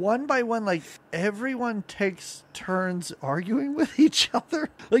 One by one, like, everyone takes turns arguing with each other.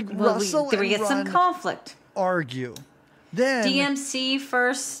 Like, Russell we get and some Run conflict. argue. Then DMC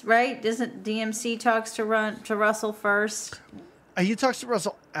first, right? Doesn't DMC talks to Russell first? he talks to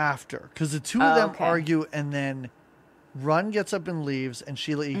Russell after, because the two of them okay. argue, and then Run gets up and leaves, and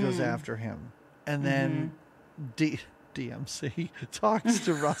Sheila E. goes after him. And then DMC talks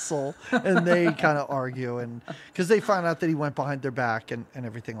to Russell, and they kind of argue, and because they find out that he went behind their back and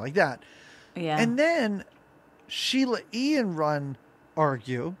everything like that. Yeah. And then Sheila E. and Run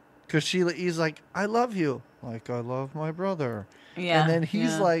argue, because Sheila E.'s like, I love you like I love my brother. Yeah, And then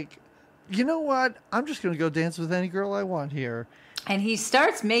he's yeah. like, you know what? I'm just going to go dance with any girl I want here. And he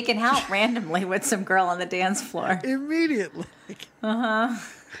starts making out randomly with some girl on the dance floor. Immediately.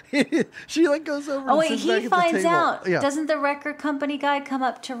 She like goes over Oh and wait, sits he back at the finds table. out. Yeah. Doesn't the record company guy come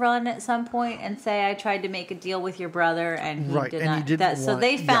up to Run at some point and say, "I tried to make a deal with your brother, and he Right, did and he not." didn't so want-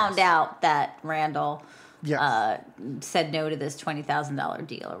 they found yes. out that Randall Yes. said no to this $20,000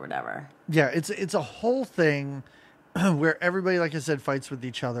 deal or whatever. Yeah, it's a whole thing where everybody, like I said, fights with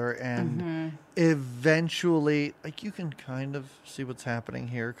each other, and eventually, like, you can kind of see what's happening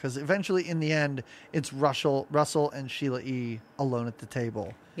here, because eventually, in the end, it's Russell and Sheila E. alone at the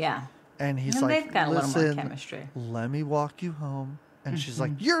table, Yeah, and he's and like, they've got a little more "Listen, chemistry." let me walk you home." And she's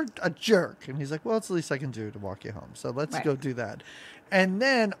like, "You're a jerk." And he's like, "Well, it's the least I can do to walk you home. So let's Right. go do that." And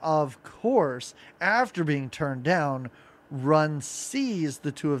then, of course, after being turned down, Run sees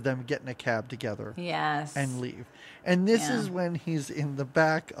the two of them get in a cab together Yes, and leave. And this Yeah. is when he's in the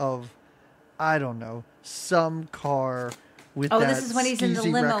back of, I don't know, some car with Oh, that this is when he's in the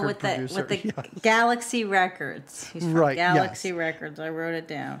skeezy limo record with the producer. Yes. Galaxy Records. He's from Right, Galaxy yes. Records. I wrote it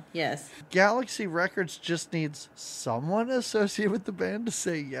down. Yes. Galaxy Records just needs someone associated with the band to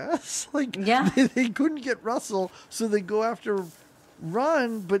say yes. Like, Yeah. they couldn't get Russell, so they go after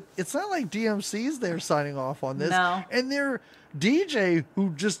Run, but it's not like DMC's there signing off on this. No. And their DJ,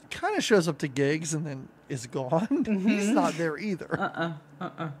 who just kind of shows up to gigs and then is gone, he's not there either.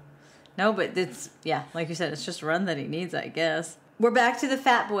 No, but it's, yeah, like you said, it's just Run that he needs, I guess. We're back to the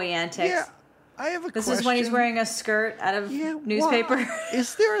fat boy antics. Yeah, I have a This question. is when he's wearing a skirt out of Yeah, newspaper. why-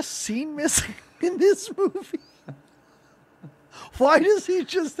 Is there a scene missing in this movie? Why does he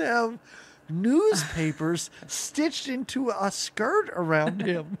just have newspapers stitched into a skirt around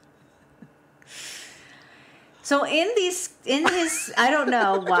him? So in his, I don't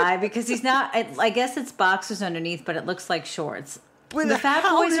know why, because he's not, I guess it's boxers underneath, but it looks like shorts. But The fat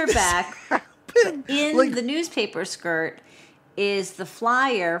how boys did are this back. happen? In Like, the newspaper skirt is the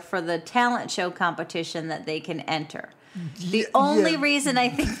flyer for the talent show competition that they can enter. The only yeah. reason I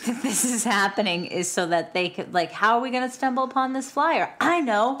think that this is happening is so that they could, like, how are we going to stumble upon this flyer? I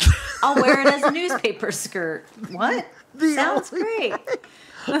know. I'll wear it as a newspaper skirt. What? The Sounds only great.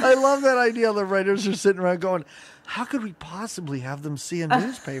 I love that idea. The writers are sitting around going, how could we possibly have them see a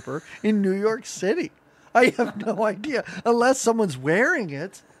newspaper in New York City? I have no idea, unless someone's wearing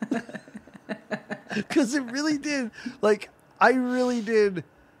it. Because it really did. Like, I really did.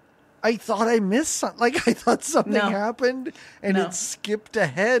 I thought I missed something. Like, I thought something No. happened and No. it skipped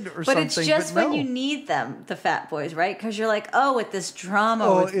ahead or But something. it's just but when no. you need them, the fat boys, right? Because you're like, oh, with this drama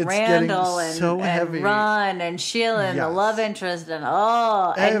Oh, with it's Randall getting and, so and heavy. Ron and Sheila and the Yes. love interest and and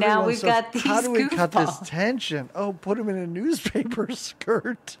now Everyone we've says, got these how do we cut this goofballs. tension? Oh, put him in a newspaper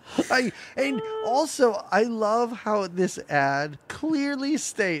skirt. And also, I love how this ad clearly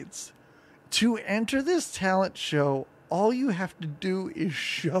states, to enter this talent show, all you have to do is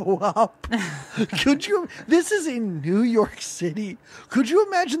show up. Could you? This is in New York City. Could you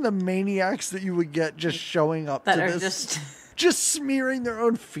imagine the maniacs that you would get just showing up That to are this? just just smearing their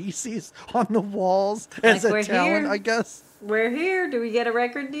own feces on the walls as Like, a we're talent, here. I guess. We're here. Do we get a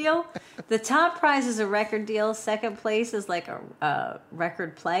record deal? The top prize is a record deal. Second place is like a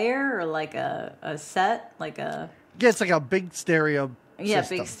record player or like a set, like a... Yeah, it's like a big stereo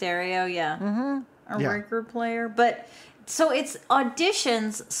system. Big stereo, yeah. Mm-hmm. A record player. But, so it's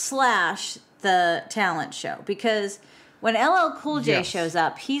auditions / the talent show. Because when LL Cool J shows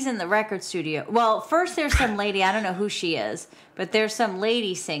up, he's in the record studio. Well, first there's some lady, I don't know who she is, but there's some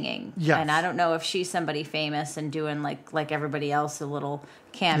lady singing. Yes. And I don't know if she's somebody famous and doing like everybody else a little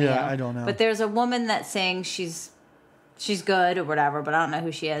cameo. Yeah, I don't know. But there's a woman that sings, she's good or whatever, but I don't know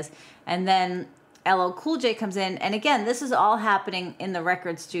who she is. And then LL Cool J comes in, and again, this is all happening in the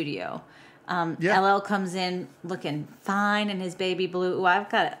record studio. LL comes in looking fine in his baby blue. Ooh, I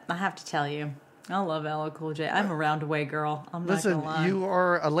have to tell you, I love LL Cool J. I'm a roundaway girl. I'm not Listen, gonna lie. you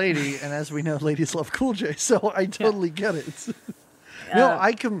are a lady, and as we know, ladies love Cool J, so I totally get it. No,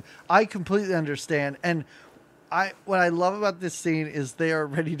 I completely understand. And what I love about this scene is they are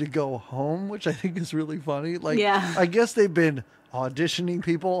ready to go home, which I think is really funny. Like, I guess they've been auditioning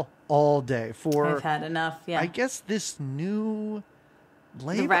people all day for... I've had enough, I guess this new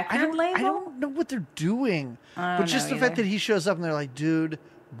label. The record label? I don't know what they're doing. I But don't just know the fact either. that he shows up and they're like, dude,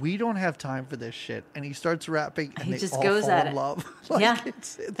 we don't have time for this shit. And he starts rapping and He they just all goes fall at in it. love.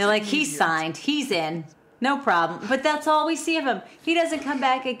 It's They're like, he's immediate. signed. He's in. No problem. But that's all we see of him. He doesn't come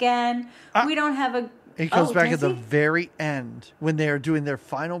back again. We don't have a... He comes back at does the he? very end when they are doing their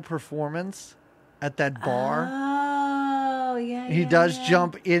final performance at that bar. Oh, yeah, He does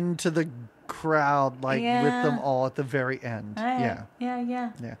jump into the crowd with Yeah. them all at the very end. Yeah.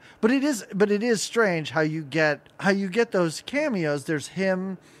 Yeah. But it is strange how you get those cameos. There's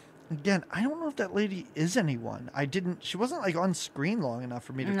him again. I don't know if that lady is anyone. She wasn't like on screen long enough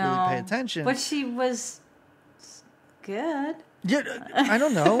for me to really pay attention. But she was good. Yeah, I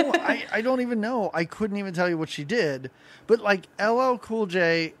don't know. I don't even know. I couldn't even tell you what she did. But like LL Cool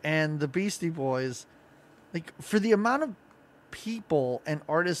J and the Beastie Boys, like for the amount of people and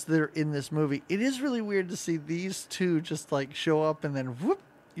artists that are in this movie, it is really weird to see these two just like show up and then whoop,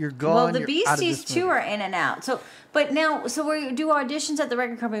 you're gone. Well, the you're out of Beasties this too movie. are in and out. So we do auditions at the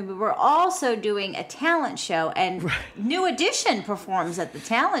record company, but we're also doing a talent show, and New Edition performs at the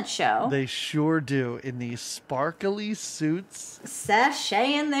talent show. They sure do in these sparkly suits,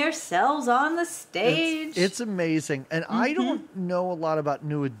 sashaying themselves on the stage. It's amazing. And I don't know a lot about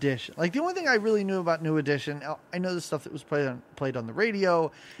New Edition. Like the only thing I really knew about New Edition, I know the stuff that was played on the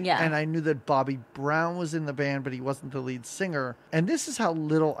radio. Yeah. And I knew that Bobby Brown was in the band, but he wasn't the lead singer. And this is how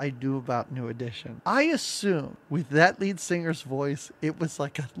little I knew about New Edition. I assume with that lead singer's voice, it was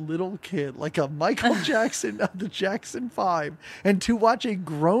like a little kid, like a Michael Jackson of the Jackson 5. And to watch a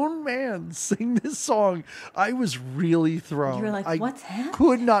grown man sing this song, I was really thrown. You were like, I what's happening?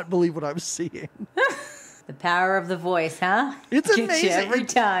 could not believe what I was seeing. The power of the voice, huh? It's Gets you amazing. every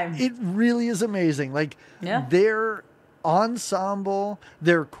time. It really is amazing. Like their ensemble,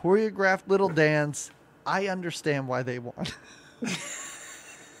 their choreographed little dance, I understand why they won.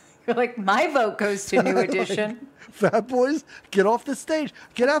 You're like, my vote goes to New Edition. Fat boys, get off the stage.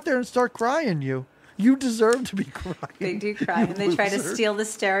 Get out there and start crying, you. You deserve to be crying. They do cry, and they try to steal the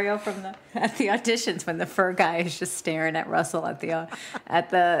stereo from at the auditions when the fur guy is just staring at Russell at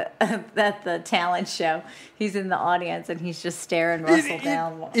the talent show. He's in the audience and he's just staring Russell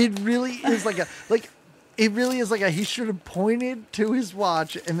down. It really is he should have pointed to his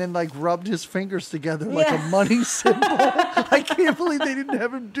watch and then like rubbed his fingers together like a money symbol. I can't believe they didn't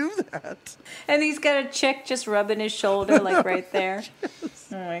have him do that. And he's got a chick just rubbing his shoulder like right there. Yes.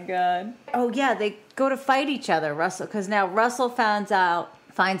 Oh my God. Oh yeah, they go to fight each other, Russell, because now Russell finds out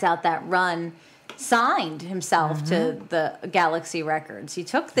that Run signed himself to the Galaxy Records. He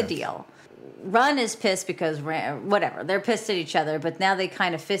took the deal. Run is pissed because whatever, they're pissed at each other, but now they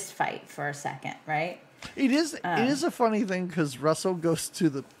kind of fist fight for a second, right? It is a funny thing because Russell goes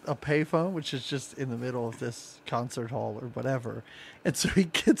to a payphone, which is just in the middle of this concert hall or whatever. And so he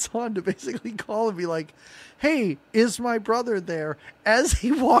gets on to basically call and be like, hey, is my brother there? As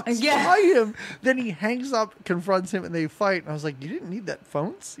he walks by him, then he hangs up, confronts him, and they fight. And I was like, you didn't need that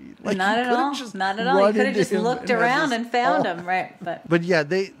phone seat. Like, Not at all. Not at all. You could have just looked around and found him, right? But yeah,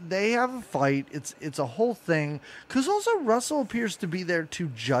 they have a fight. It's a whole thing. Because also Russell appears to be there to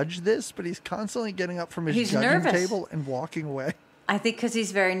judge this, but he's constantly getting up from his judging table and walking away. I think because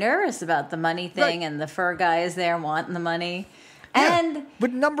he's very nervous about the money thing, and the fur guy is there wanting the money. Yeah,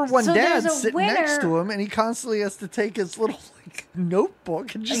 but number one dad's sitting next to him, and he constantly has to take his little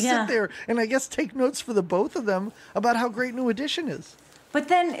notebook and just sit there and I guess take notes for the both of them about how great New Edition is. But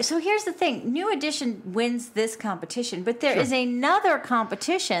then, so here's the thing. New Edition wins this competition, but there is another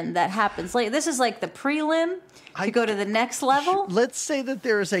competition that happens later. This is like the prelim to go to the next level. Let's say that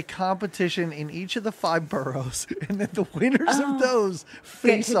there is a competition in each of the 5 boroughs, and then the winners of those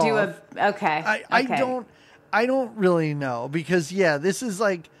face off. I don't really know, because, this is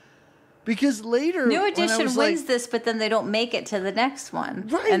like... Because later... New Edition wins this, but then they don't make it to the next one.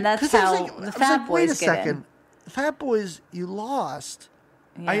 Right. And that's how the Fat Boys get in. Fat Boys, you lost.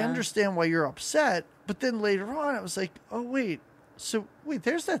 Yeah. I understand why you're upset, but then later on, it was like, oh, wait,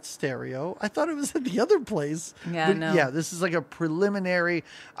 there's that stereo. I thought it was at the other place. Yeah, but no. Yeah, this is like a preliminary.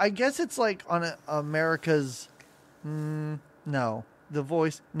 I guess it's like on America's, no, The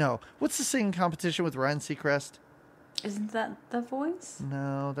Voice. No. What's the singing competition with Ryan Seacrest? Isn't that The Voice?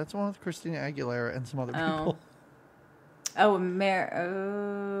 No, that's one with Christina Aguilera and some other people.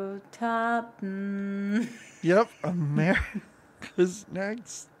 Top. Yep, America's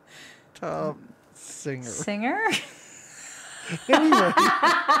Next Top Singer. Singer? Anyway.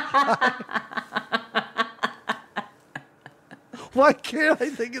 Why can't I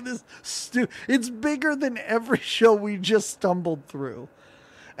think of this? It's bigger than every show we just stumbled through.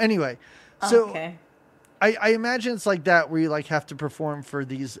 Anyway, so okay. I imagine it's like that, where you like have to perform for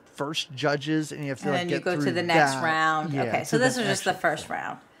these first judges, and you have to and then get you go through to the next that. round. Yeah, okay, so this is just the first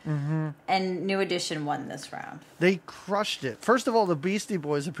round. Mm-hmm. And New Edition won this round. They crushed it. First of all, the Beastie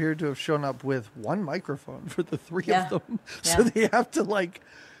Boys appeared to have shown up with one microphone for the 3 of them. So they have to like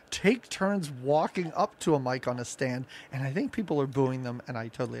take turns walking up to a mic on a stand. And I think people are booing them, and I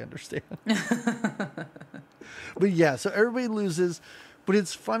totally understand. But yeah, so everybody loses. But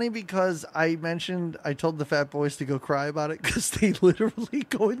it's funny because I told the Fat Boys to go cry about it, because they literally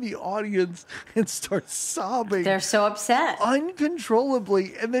go in the audience and start sobbing. They're so upset.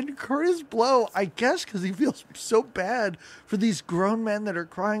 Uncontrollably. And then Curtis Blow, I guess because he feels so bad for these grown men that are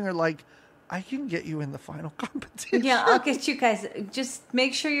crying, are like, I can get you in the final competition. Yeah, I'll get you guys. Just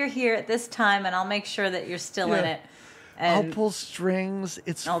make sure you're here at this time, and I'll make sure that you're still in it. And I'll pull strings.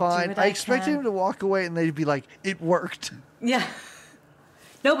 It's I'll fine. I expected him to walk away and they'd be like, it worked. Yeah.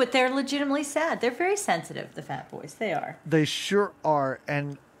 No, but they're legitimately sad. They're very sensitive, the Fat Boys. They are. They sure are.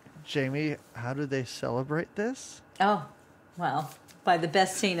 And Jamie, how do they celebrate this? Oh, well, by the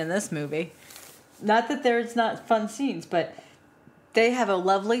best scene in this movie. Not that there's not fun scenes, but they have a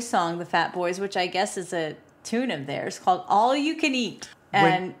lovely song, the Fat Boys, which I guess is a tune of theirs called All You Can Eat.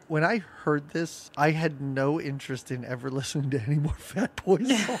 And when I heard this, I had no interest in ever listening to any more Fat Boys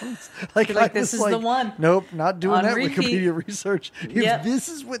songs. Like this is the one. Nope, not doing that repeat. Wikipedia research. If this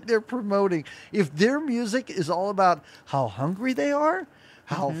is what they're promoting, if their music is all about how hungry they are,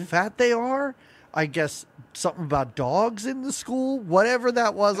 how fat they are, I guess something about dogs in the school, whatever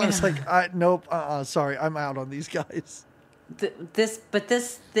that was, I was like, nope, sorry, I'm out on these guys. This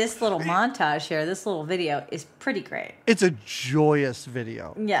little montage here, this little video is pretty great. It's a joyous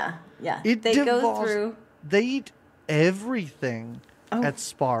video. Yeah. They eat everything at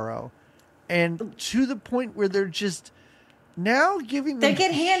Sparrow, and to the point where they're just now giving them... They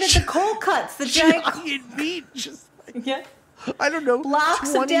get handed the cold cuts, the giant meat, just like, I don't know,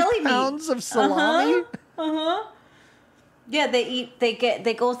 blocks 20 of deli pounds meat. Of salami. Yeah,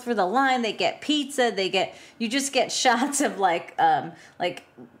 they go through the line, they get pizza, you just get shots of like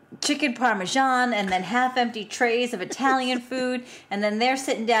chicken parmesan, and then half empty trays of Italian food, and then they're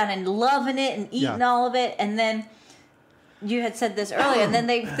sitting down and loving it and eating all of it, and then you had said this earlier, and then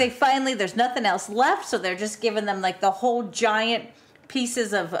they finally, there's nothing else left, so they're just giving them like the whole giant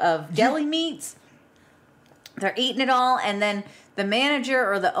pieces of deli meats. They're eating it all, and then the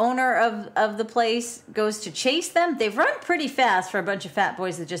manager or the owner of the place goes to chase them. They've run pretty fast for a bunch of fat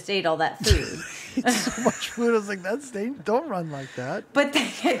boys that just ate all that food. It's so much food. I was like, don't run like that. But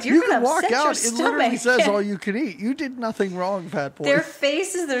you can walk out. It literally says all you can eat. You did nothing wrong, fat boy. Their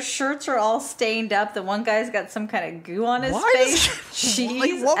faces, their shirts are all stained up. The one guy's got some kind of goo on his face.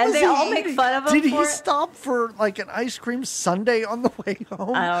 Cheese. And they all make fun of him. Did he stop for like an ice cream sundae on the way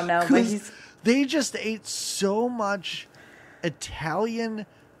home? I don't know. But they just ate so much Italian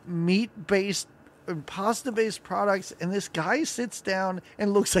meat-based and pasta-based products, and this guy sits down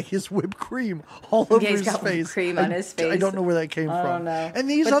and looks like his whipped cream all over his face. Whipped cream on his face. I don't know where that came from. I don't know. And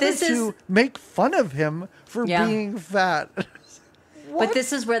these other two make fun of him for being fat. But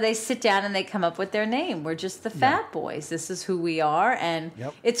this is where they sit down and they come up with their name. We're just the Fat Boys. This is who we are, and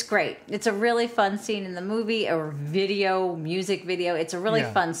it's great. It's a really fun scene in the movie, or music video. It's a really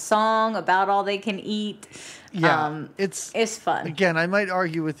fun song about all they can eat. Yeah, it's fun. Again, I might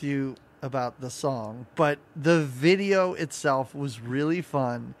argue with you about the song, but the video itself was really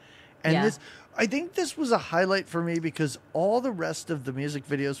fun. And I think this was a highlight for me because all the rest of the music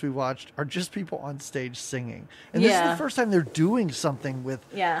videos we watched are just people on stage singing. And this is the first time they're doing something with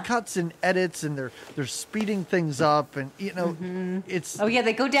cuts and edits, and they're speeding things up, and it's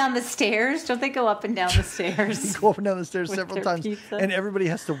they go down the stairs. Don't they go up and down the stairs? They go up and down the stairs several times, pizza. And everybody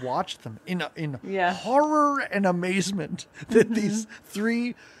has to watch them in horror and amazement that these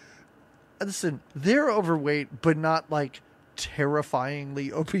three. Listen, they're overweight, but not like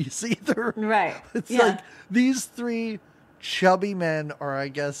terrifyingly obese either. Right. It's like these three chubby men are, I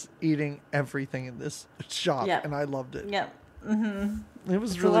guess, eating everything in this shop, and I loved it. Yep. Mm-hmm. It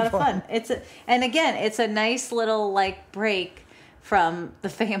was really a lot of fun. And again, it's a nice little like break from the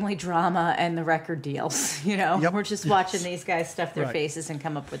family drama and the record deals. We're just watching these guys stuff their faces and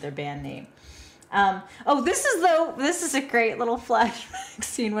come up with their band name. This is a great little flashback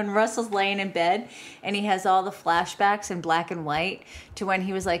scene when Russell's laying in bed and he has all the flashbacks in black and white to when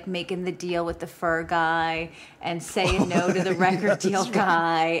he was like making the deal with the fur guy and saying no to the record deal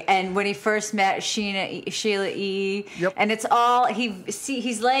guy, and when he first met Sheila E. And it's all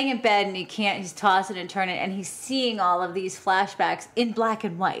he's laying in bed and he's tossing and turning and he's seeing all of these flashbacks in black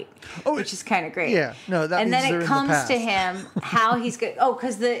and white, which is kind of great. Yeah, no, that and means then they're it in comes the past. to him how he's good.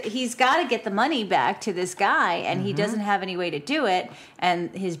 Because he's got to get the money back to this guy, and he doesn't have any way to do it.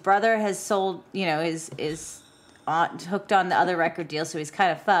 And his brother has sold, is hooked on the other record deal, so he's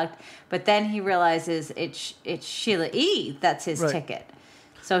kind of fucked. But then he realizes it's Sheila E. That's his ticket.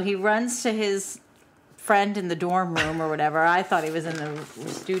 So he runs to his friend in the dorm room or whatever. I thought he was in the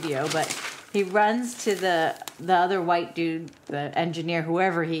studio, but he runs to the other white dude, the engineer,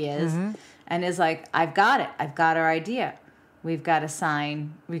 whoever he is, and is like, I've got it. I've got our idea. We've got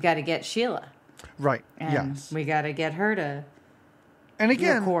to get Sheila. Right. And we got to get her to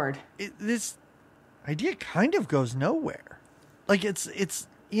record. This idea kind of goes nowhere. Like it's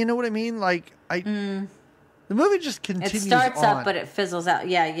you know what I mean? Like the movie just continues. It starts on. up, but it fizzles out.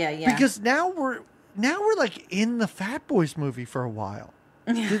 Yeah. Because now we're like in the Fat Boys movie for a while.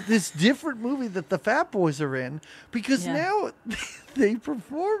 This different movie that the Fat Boys are in, because now they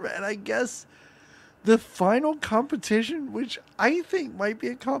perform, and I guess the final competition, which I think might be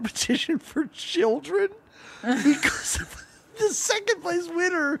a competition for children, because the second place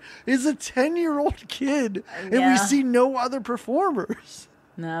winner is a 10-year-old kid, and we see no other performers.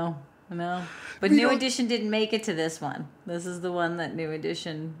 No. But New Edition didn't make it to this one. This is the one that New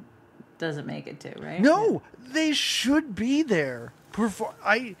Edition doesn't make it to, right? No, they should be there.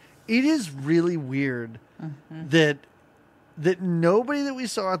 It is really weird that nobody that we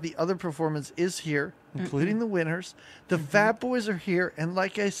saw at the other performance is here, including the winners. The Fat Boys are here, and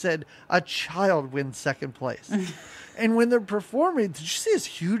like I said, a child wins second place. And when they're performing, did you see this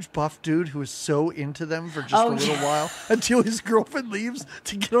huge buff dude who was so into them for just a little while until his girlfriend leaves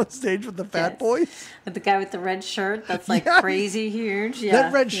to get on stage with the Fat Boys? With the guy with the red shirt that's like crazy huge. Yeah,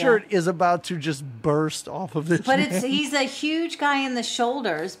 that red shirt is about to just burst off of this. But man. He's a huge guy in the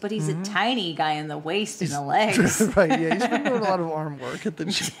shoulders, but he's a tiny guy in the waist and the legs. Right, yeah. He's been doing a lot of arm work at the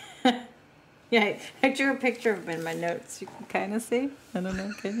gym. Yeah, I drew a picture of him in my notes. You can kind of see. I don't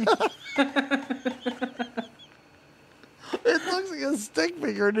know, can you? It looks like a stick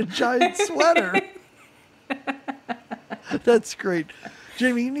figure in a giant sweater. That's great.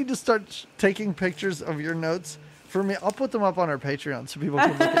 Jamie, you need to start taking pictures of your notes for me. I'll put them up on our Patreon so people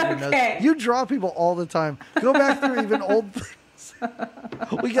can look at your notes. You draw people all the time. Go back through even old things.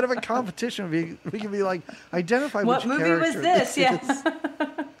 We could have a competition. We can be like, identify what which movie character was this? Is.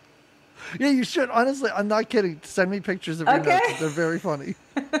 Yeah, you should. Honestly, I'm not kidding. Send me pictures of your notes. They're very funny.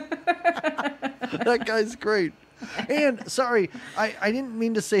 That guy's great. And, sorry, I didn't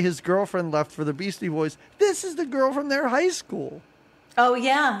mean to say his girlfriend left for the Beastie Boys. This is the girl from their high school. Oh,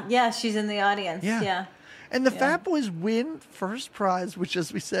 yeah. Yeah, she's in the audience. Yeah. And the Fat Boys win first prize, which,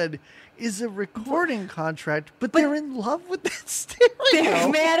 as we said, is a recording contract, but they're in love with that stereo. They're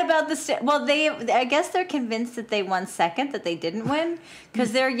mad about the stereo. Well, I guess they're convinced that they won second, that they didn't win,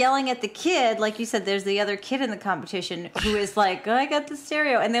 because they're yelling at the kid. Like you said, there's the other kid in the competition who is like, I got the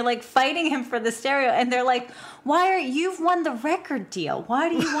stereo. And they're like fighting him for the stereo. And they're like, you've won the record deal. Why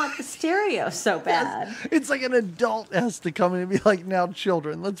do you want the stereo so bad? Yes. It's like an adult has to come in and be like, now,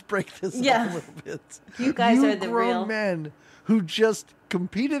 children, let's break this up a little bit. You guys are the grown real men who just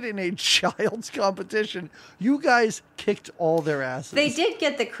competed in a child's competition. You guys kicked all their asses. They did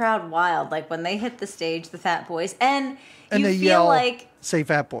get the crowd wild, like when they hit the stage, the Fat Boys, and you they feel yell, like say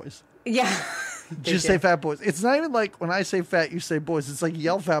Fat Boys. Yeah. Just say fat boys. It's not even like when I say fat, you say boys. It's like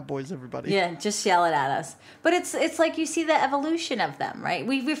yell fat boys, everybody. Yeah, just yell it at us. But it's like you see the evolution of them, right?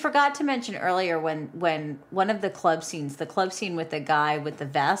 We forgot to mention earlier when one of the club scenes with the guy with the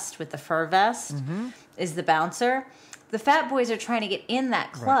vest, with the fur vest, is the bouncer. The fat boys are trying to get in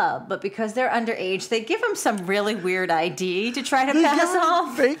that club, but because they're underage, they give them some really weird ID to try to pass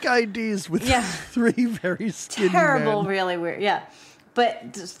off. Fake IDs with 3 very skinny Terrible, men. really weird. Yeah.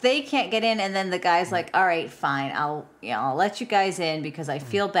 But they can't get in, and then the guy's like, "All right, fine, I'll let you guys in because I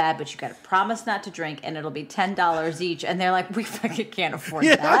feel bad, but you got to promise not to drink, and it'll be $10 each." And they're like, "We fucking can't afford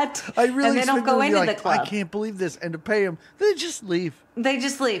that." I really and they don't go into the club. I can't believe this, and to pay them, they just leave. They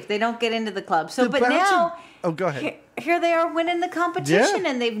just leave. They don't get into the club. So, but now, go ahead. Here they are winning the competition,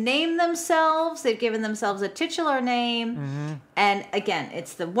 and they've named themselves. They've given themselves a titular name, and again,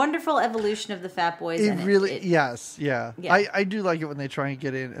 it's the wonderful evolution of the Fat Boys. Yes. I do like it when they try and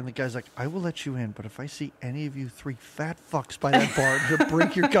get in, and the guy's like, "I will let you in, but if I see any of you 3 fat fucks by that bar, I'm gonna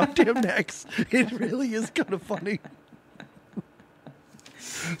break your goddamn necks." It really is kind of funny.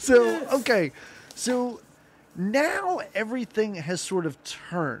 So now everything has sort of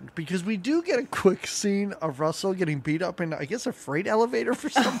turned because we do get a quick scene of Russell getting beat up in, I guess, a freight elevator for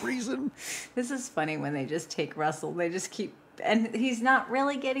some reason. This is funny when they just take Russell. They just keep, and he's not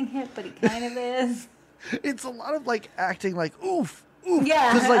really getting hit, but he kind of is. It's a lot of like acting like oof.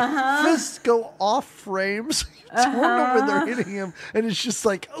 Yeah, because like fists go off frames. You turn them when they're hitting him, and it's just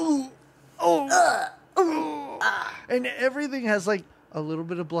like and everything has like a little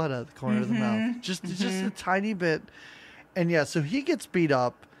bit of blood out the corner of the mouth, just a tiny bit. And so he gets beat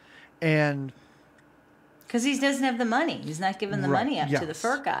up, and because he doesn't have the money, he's not giving the money up to the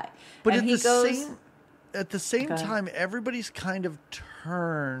fur guy. But and at the same time, everybody's kind of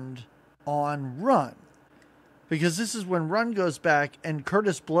turned on Run. Because this is when Run goes back and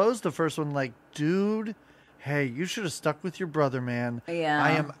Curtis blows the first one like, "Dude, hey, you should have stuck with your brother, man. Yeah.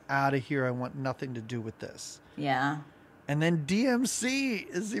 I am out of here. I want nothing to do with this." Yeah. And then DMC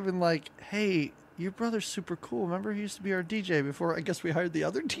is even like, "Hey, your brother's super cool. Remember he used to be our DJ before I guess we hired the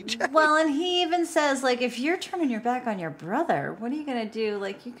other DJ?" Well, and he even says, like, if you're turning your back on your brother, what are you going to do?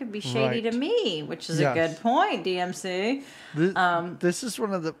 Like, you could be shady to me, which is a good point, DMC. This is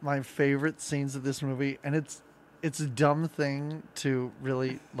one of my favorite scenes of this movie, and it's a dumb thing to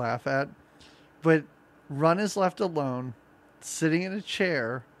really laugh at. But Run is left alone, sitting in a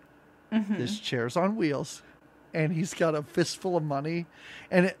chair. This chair's on wheels. And he's got a fistful of money.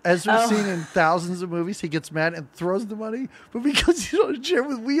 And as we've seen in thousands of movies, he gets mad and throws the money. But because he's on a chair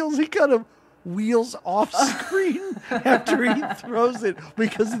with wheels, he kind of wheels off screen after he throws it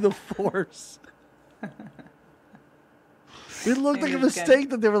because of the force. It looked like a mistake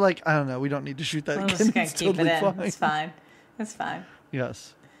that they were like, "I don't know, we don't need to shoot that again. It's totally fine. It's fine.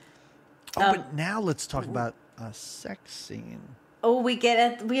 Yes. But now let's talk about a sex scene. Oh, we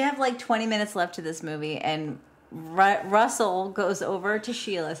have like 20 minutes left to this movie, and Russell goes over to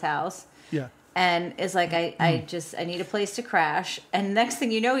Sheila's house. Yeah. And is like, I need a place to crash. And next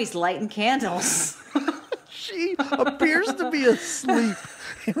thing you know, he's lighting candles. She appears to be asleep.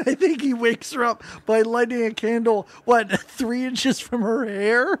 And I think he wakes her up by lighting a candle, 3 inches from her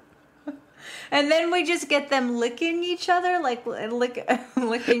hair? And then we just get them licking each other, like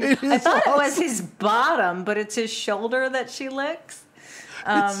licking. I thought it was his bottom, but it's his shoulder that she licks.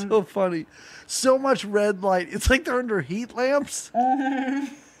 It's so funny. So much red light. It's like they're under heat lamps.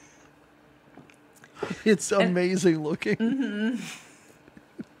 It's amazing looking.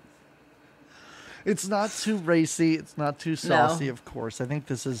 It's not too racy. It's not too saucy, of course. I think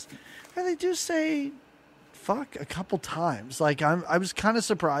this is... And they do say fuck a couple times. Like, I was kind of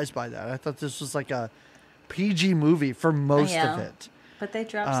surprised by that. I thought this was like a PG movie for most of it. But they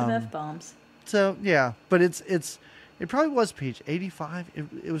dropped some F-bombs. So, yeah. But it probably was PG. 85,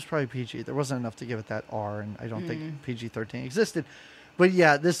 it was probably PG. There wasn't enough to give it that R, and I don't think PG-13 existed. But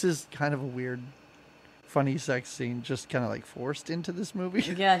yeah, this is kind of a weird... funny sex scene just kind of like forced into this movie.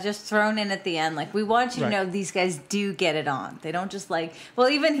 Yeah, just thrown in at the end. Like, we want you to know these guys do get it on. They don't just like... Well,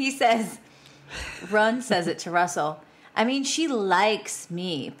 even he says... Run says it to Russell. I mean, she likes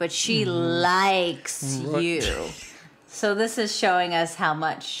me, but she likes you. So this is showing us how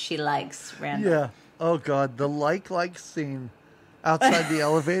much she likes Randall. Yeah. Oh, God. The like scene outside the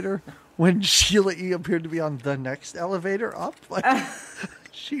elevator when Sheila E. appeared to be on the next elevator up. Like...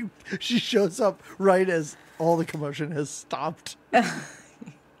 She shows up right as all the commotion has stopped. And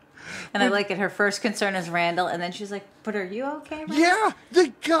I like it. Her first concern is Randall, and then she's like, "But are you okay, Randall?" Yeah,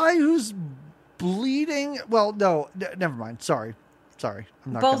 the guy who's bleeding. Well, no, never mind. Sorry. I'm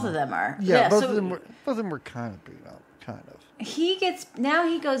not. Both of them are. Yeah, both of them were kind of beat up. kind of. He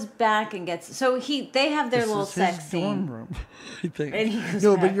goes back and gets, so they have their little Is sex his scene. dorm room, I think. And he goes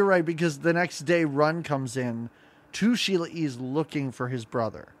No, back. but you're right, because the next day, Run comes in to Sheila E.'s looking for his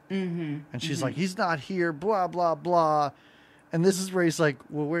brother. Mm-hmm. And she's like, he's not here, blah, blah, blah. And this is where he's like,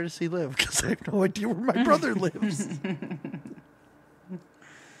 well, where does he live? Because I have no idea where my brother lives.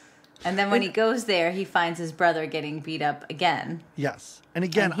 And then when he goes there, he finds his brother getting beat up again. Yes. And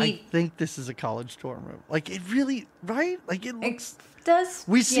again, And I think this is a college dorm room. Like, it really, right? Like, it looks... It does.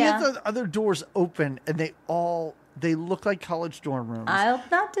 We see yeah. the other doors open, and they look like college dorm rooms. I'll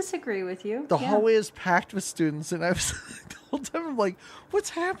not disagree with you. The hallway is packed with students, and I was the whole time I'm like, "What's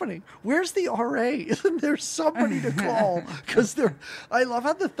happening? Where's the RA? Isn't there somebody to call?" Because I love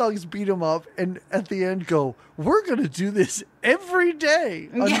how the thugs beat him up, and at the end go, "We're gonna do this every day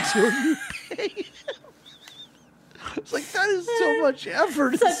until you pay." It's like, that is so much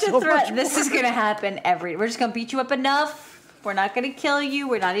effort. Such so a threat. much This is work. going to happen we're just going to beat you up enough. We're not going to kill you.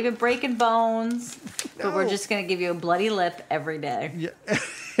 We're not even breaking bones. But we're No. just going to give you a bloody lip every day. Yeah.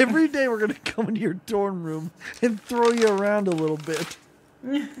 Every day we're gonna come into your dorm room and throw you around a little bit.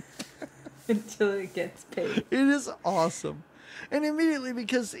 Until it gets paid. It is awesome. And immediately,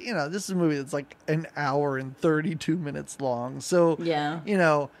 because, this is a movie that's like an hour and 32 minutes long. So, Yeah.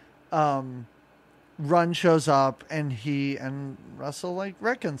 Run shows up and he and Russell like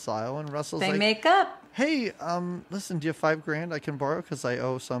reconcile. And Russell's They like, make up. hey, listen, do you have $5,000 I can borrow? Because I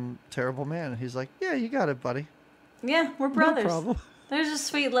owe some terrible man. And he's like, yeah, you got it, buddy. Yeah, we're brothers. No problem. There's a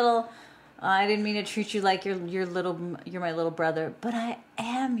sweet little. I didn't mean to treat you like you're my little brother, but I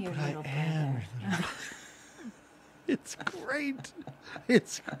am your little brother. It's great.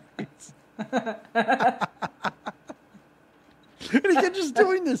 It's great. And again, just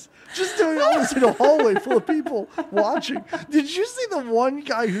doing all this in a hallway full of people watching. Did you see the one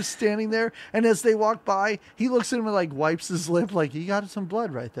guy who's standing there, and as they walk by, he looks at him and like wipes his lip, like, you got some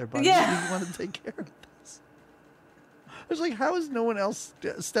blood right there, buddy. Yeah. You want to take care of this? I was like, how is no one else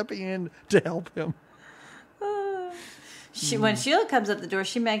stepping in to help him? When Sheila comes up the door,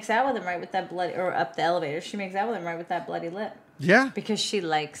 she makes out with him right with that bloody, or up the elevator. She makes out with him right with that bloody lip Yeah. because she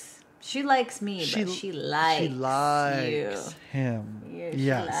likes me, but she likes you. him. Yeah,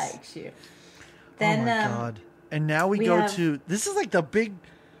 Yes. she likes you. Then, oh my God. And now we we go have- to, this is like the big Yeah,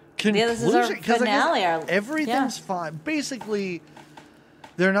 conclusion. this is our 'cause I guess finale, everything's yeah. fine. Basically,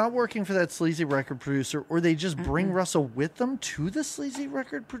 they're not working for that sleazy record producer, or they just bring Russell with them to the sleazy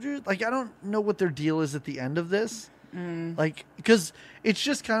record producer. Like, I don't know what their deal is at the end of this. Like, because it's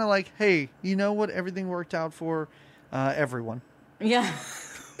just kind of like, hey, you know what? Everything worked out for everyone. Yeah.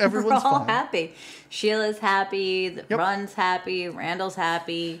 Everyone's We're all fine. happy. Sheila's happy. Yep. Run's happy. Randall's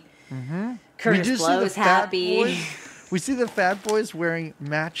happy. We Curtis do see the Blow's fat happy. boys- We see the fat boys wearing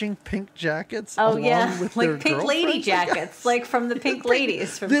matching pink jackets. Oh along yeah, with their like pink lady girlfriends. jackets, like from the Pink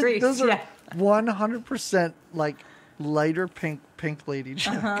Ladies from Greece. Those are Yeah. 100% like lighter pink lady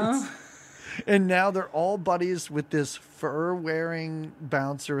jackets. Uh-huh. And now they're all buddies with this fur-wearing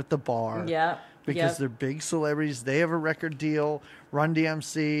bouncer at the bar. Yeah. Because they're big celebrities. They have a record deal. Run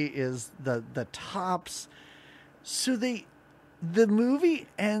DMC is the tops. So the movie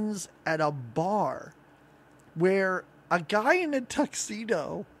ends at a bar where a guy in a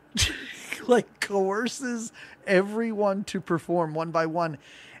tuxedo like coerces everyone to perform one by one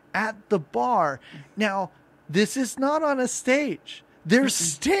at the bar. Now, this is not on a stage. They're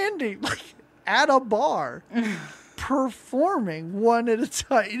standing like at a bar performing one at a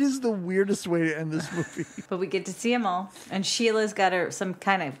time. It is the weirdest way to end this movie. But we get to see them all, and Sheila's got some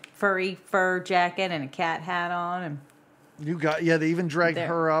kind of fur jacket and a cat hat on, and They even dragged There.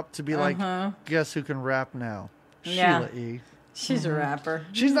 her up to be like, guess who can rap now? Yeah. Sheila E. she's a rapper.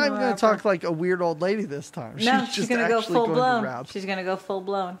 She's not even going Rapper. to talk like a weird old lady this time. No, she's she's just gonna go actually full going blown. to rap. She's gonna go full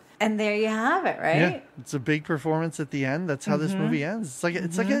blown, and there you have it, right? Yeah, it's a big performance at the end. That's how this movie ends.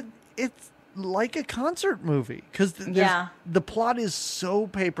 It's like a concert movie because the plot is so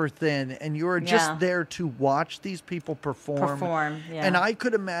paper thin, and you are just Yeah. there to watch these people perform. Yeah. And I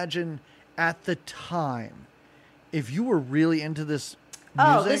could imagine at the time, if you were really into this music,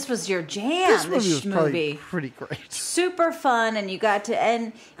 Oh, this was your jam. this movie was probably movie. pretty great. Super fun, and you got to,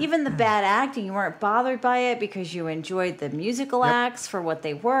 and even the bad acting, you weren't bothered by it because you enjoyed the musical acts for what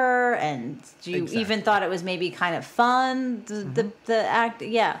they were, and you even thought it was maybe kind of fun. The act,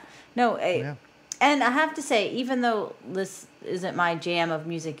 Yeah. And I have to say, even though this isn't my jam of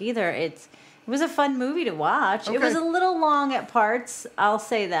music either, it was a fun movie to watch. It was Okay. a little long at parts, I'll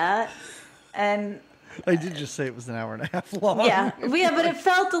say that, and. I did just say it was an hour and a half long. Yeah, but it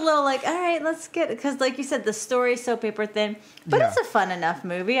felt a little like, all right, let's get it. Because like you said, the story's so paper thin. But Yeah. it's a fun enough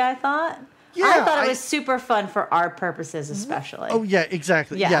movie, I thought. Yeah, I thought it was super fun for our purposes, especially. Oh yeah,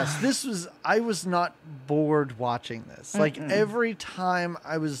 exactly. Yeah. Yes, I was not bored watching this. Like every time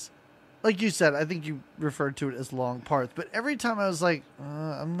I was, like you said, I think you referred to it as long parts, but every time I was like,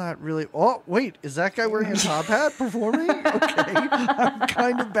 I'm not really. Oh wait, is that guy wearing a top hat performing? Okay, I'm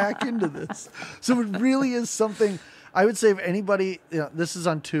kind of back into this. So it really is something. I would say if anybody, this is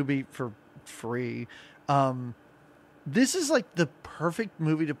on Tubi for free. This is like the perfect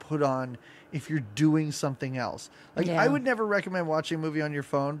movie to put on if you're doing something else. Like I would never recommend watching a movie on your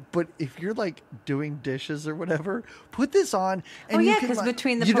phone, but if you're like doing dishes or whatever, put this on. And because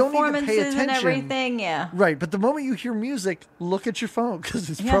between the performances and everything, right. But the moment you hear music, look at your phone because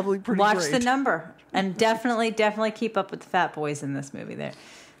it's probably pretty Watch great. the number and definitely keep up with the Fat Boys in this movie.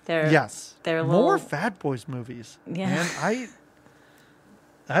 They're more Fat Boys movies. Yeah, man,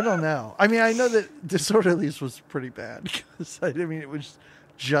 I don't know. I mean, I know that Disorderlies was pretty bad because it was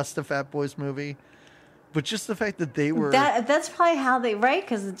just a Fat Boys movie, but just the fact that they were that's probably how they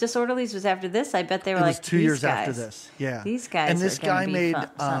because the Disorderlies was after this. I bet they were it like was 2 years after this. Yeah, these guys. And this guy made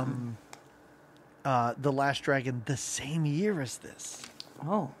The Last Dragon the same year as this.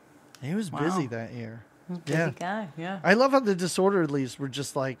 Oh, he was busy that year. Busy guy. Yeah, I love how the Disorderlies were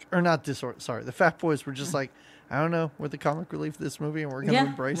just like, or not Sorry, the Fat Boys were just like, I don't know, we're the comic relief of this movie, and we're going to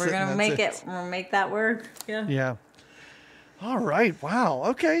embrace it. We're going to make it. We're going to make that work. Yeah. Yeah. All right. Wow.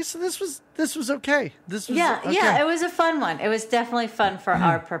 Okay. So this was okay. This was yeah. It was a fun one. It was definitely fun for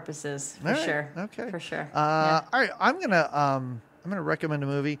our purposes, for sure. Okay. For sure. All right. I'm gonna recommend a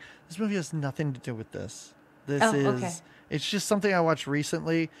movie. This movie has nothing to do with this. It's just something I watched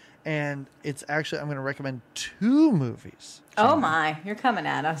recently, and it's actually I'm gonna recommend 2 movies. Oh my, you're coming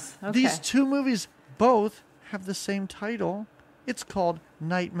at us. Okay. These 2 movies both have the same title. It's called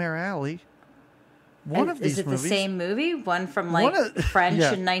Nightmare Alley. One of these movies. Is it the same movie? One from French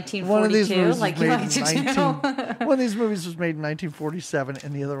in 1942? One of these movies like you like to know. One of these movies was made in 1947,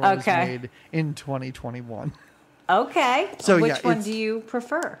 and the other one was made in 2021. Okay. So which one do you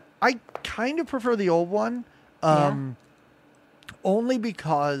prefer? I kind of prefer the old one, only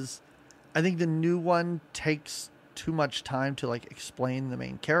because I think the new one takes too much time to like explain the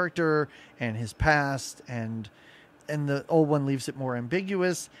main character and his past, and the old one leaves it more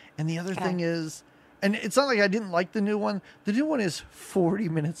ambiguous. And the other thing is, and it's not like I didn't like the new one. The new one is 40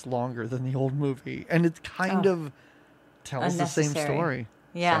 minutes longer than the old movie, and it kind of tells the same story.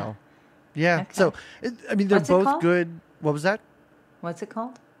 Yeah. So, yeah. Okay. So, they're both good. What was that? What's it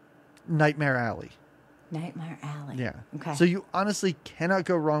called? Nightmare Alley. Nightmare Alley. Yeah. Okay. So you honestly cannot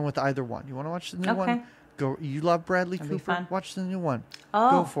go wrong with either one. You want to watch the new one? Go. You love Bradley Cooper? Watch the new one.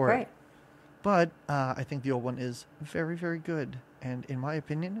 Oh, go for great. it. But I think the old one is very, very good, and in my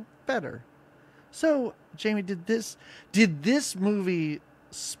opinion, better. So, Jamie, did this movie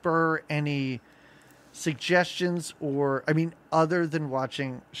spur any suggestions, or other than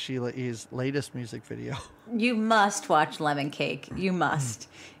watching Sheila E.'s latest music video? You must watch Lemon Cake. You must.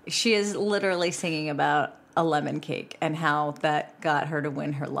 She is literally singing about a lemon cake and how that got her to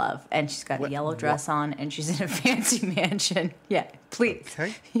win her love. And she's got a yellow dress on, and she's in a fancy mansion. Yeah, please.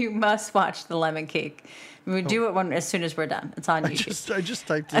 Okay. You must watch the Lemon Cake. We do it as soon as we're done. It's on YouTube. I just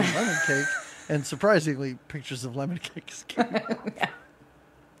typed in lemon cake, and surprisingly, pictures of lemon cakes came up.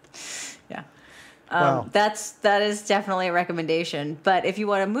 Yeah. Wow. That is definitely a recommendation. But if you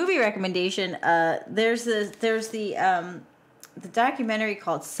want a movie recommendation, there's the documentary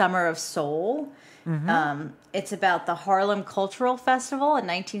called Summer of Soul. Mm-hmm. It's about the Harlem Cultural Festival in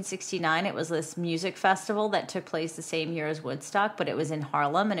 1969. It was this music festival that took place the same year as Woodstock, but it was in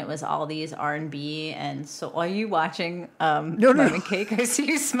Harlem, and it was all these R&B and soul. Are you watching Lemon Cake? I see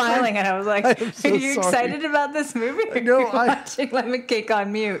you smiling, and I was like, "Are you excited about this movie? Or no, are you watching Lemon Cake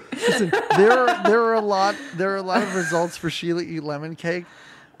on mute?" Listen, there are a lot of results for Sheila E. Lemon Cake.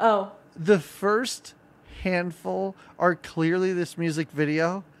 Oh, the first handful are clearly this music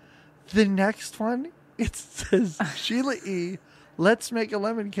video. The next one, it says Sheila E., let's make a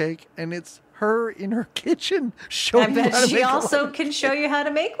lemon cake, and it's her in her kitchen showing you how to make a lemon cake. I bet she also can show you how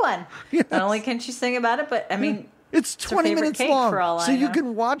to make one. Yes. Not only can she sing about it, but it's 20 minutes long, so you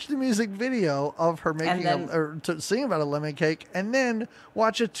can watch the music video of her making sing about a lemon cake, and then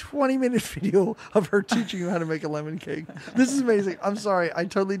watch a 20-minute video of her teaching you how to make a lemon cake. This is amazing. I'm sorry, I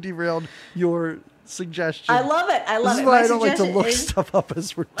totally derailed your suggestion. I love it. This is why I don't like to look stuff up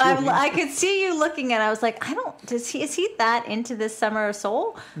as we're doing. I could see you looking at it. I was like, is he that into this Summer of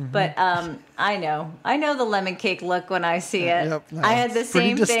Soul? Mm-hmm. But I know the lemon cake look when I see it. Yep, no, I had the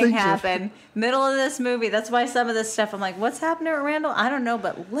same thing happen. Middle of this movie. That's why some of this stuff I'm like, what's happening with Randall? I don't know,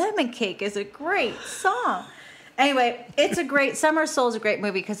 but Lemon Cake is a great song. Anyway, it's a great Summer Soul is a great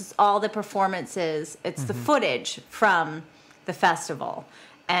movie because it's all the performances. It's the footage from the festival,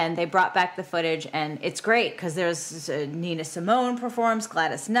 and they brought back the footage, and it's great because there's Nina Simone performs,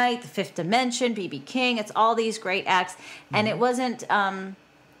 Gladys Knight, The Fifth Dimension, B.B. King. It's all these great acts, and it wasn't.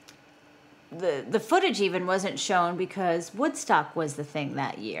 The footage even wasn't shown because Woodstock was the thing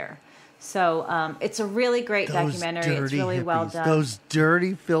that year. So it's a really great documentary. It's really hippies, well done. Those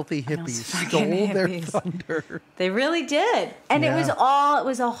dirty, filthy hippies stole their thunder. They really did. And it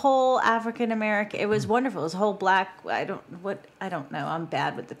was a whole African American. It was wonderful. It was a whole black. I don't know. I'm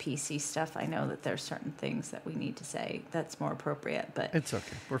bad with the PC stuff. I know that there's certain things that we need to say that's more appropriate, but It's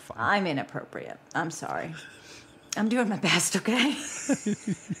okay. We're fine. I'm inappropriate. I'm sorry. I'm doing my best, okay?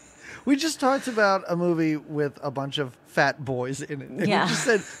 We just talked about a movie with a bunch of fat boys in it. And Yeah. we just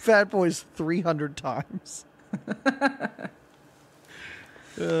said fat boys 300 times.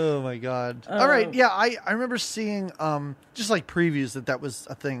 Oh, my God. All right. Yeah, I remember seeing just like previews that was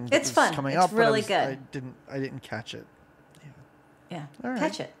a thing that It's was fun. coming It's up. really but good. I didn't catch it. Yeah. All right.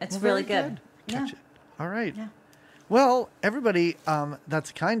 Catch it. It's Well, really very good. Catch it. All right. Yeah. Well, everybody,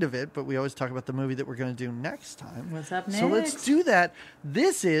 that's kind of it, but we always talk about the movie that we're going to do next time. What's up So let's next? do that.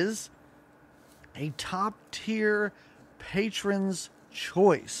 This is a top-tier patron's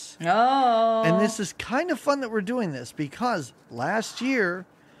choice. Oh. And this is kind of fun that we're doing this because last year,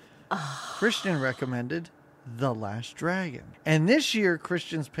 Christian recommended The Last Dragon. And this year,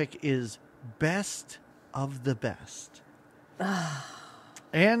 Christian's pick is Best of the Best.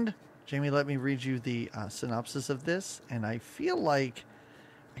 And... Jamie, let me read you the synopsis of this, and I feel like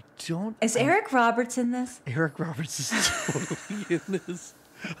I don't... Is Eric Roberts in this? Eric Roberts is totally in this.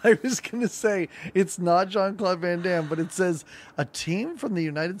 I was going to say, it's not Jean-Claude Van Damme, but it says, a team from the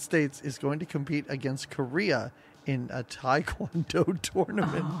United States is going to compete against Korea in a Taekwondo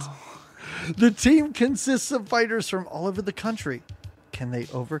tournament. Oh. The team consists of fighters from all over the country. Can they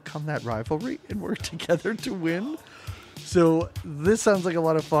overcome that rivalry and work together to win? So this sounds like a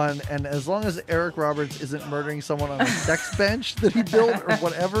lot of fun, and as long as Eric Roberts isn't murdering someone on a sex bench that he built or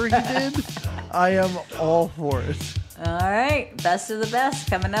whatever he did, I am all for it. All right. Best of the best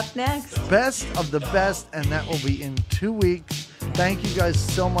coming up next. Best of the best, and that will be in 2 weeks. Thank you guys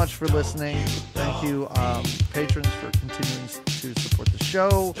so much for listening. Thank you, patrons, for continuing to support the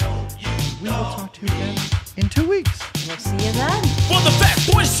show. We will talk to you again in 2 weeks. We'll see you then. For the fat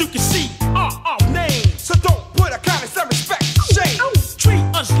boys you can see are our names. So don't put our kindness and respect to shame. Treat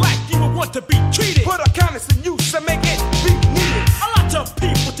us like you would want to be treated. Put our kindness in use and make it be needed. A lot of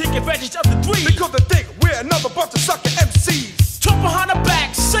people take advantage of the dream because they think we're another bunch of sucker MCs. Talk behind the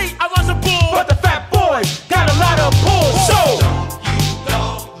back, say I was a bull, but the fat boys got a lot of bull. So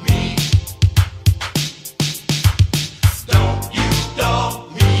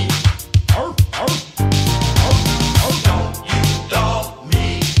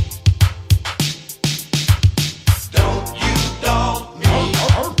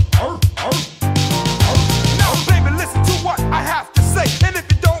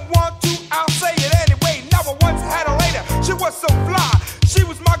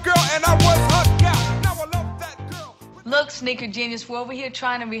Sneaker genius, we're over here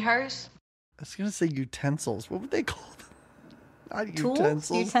trying to rehearse. I was going to say utensils. What would they call them? Not Tools?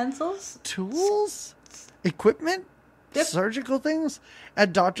 utensils. Utensils? Tools? Equipment? Yep. Surgical things?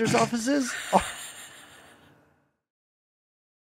 At doctor's offices?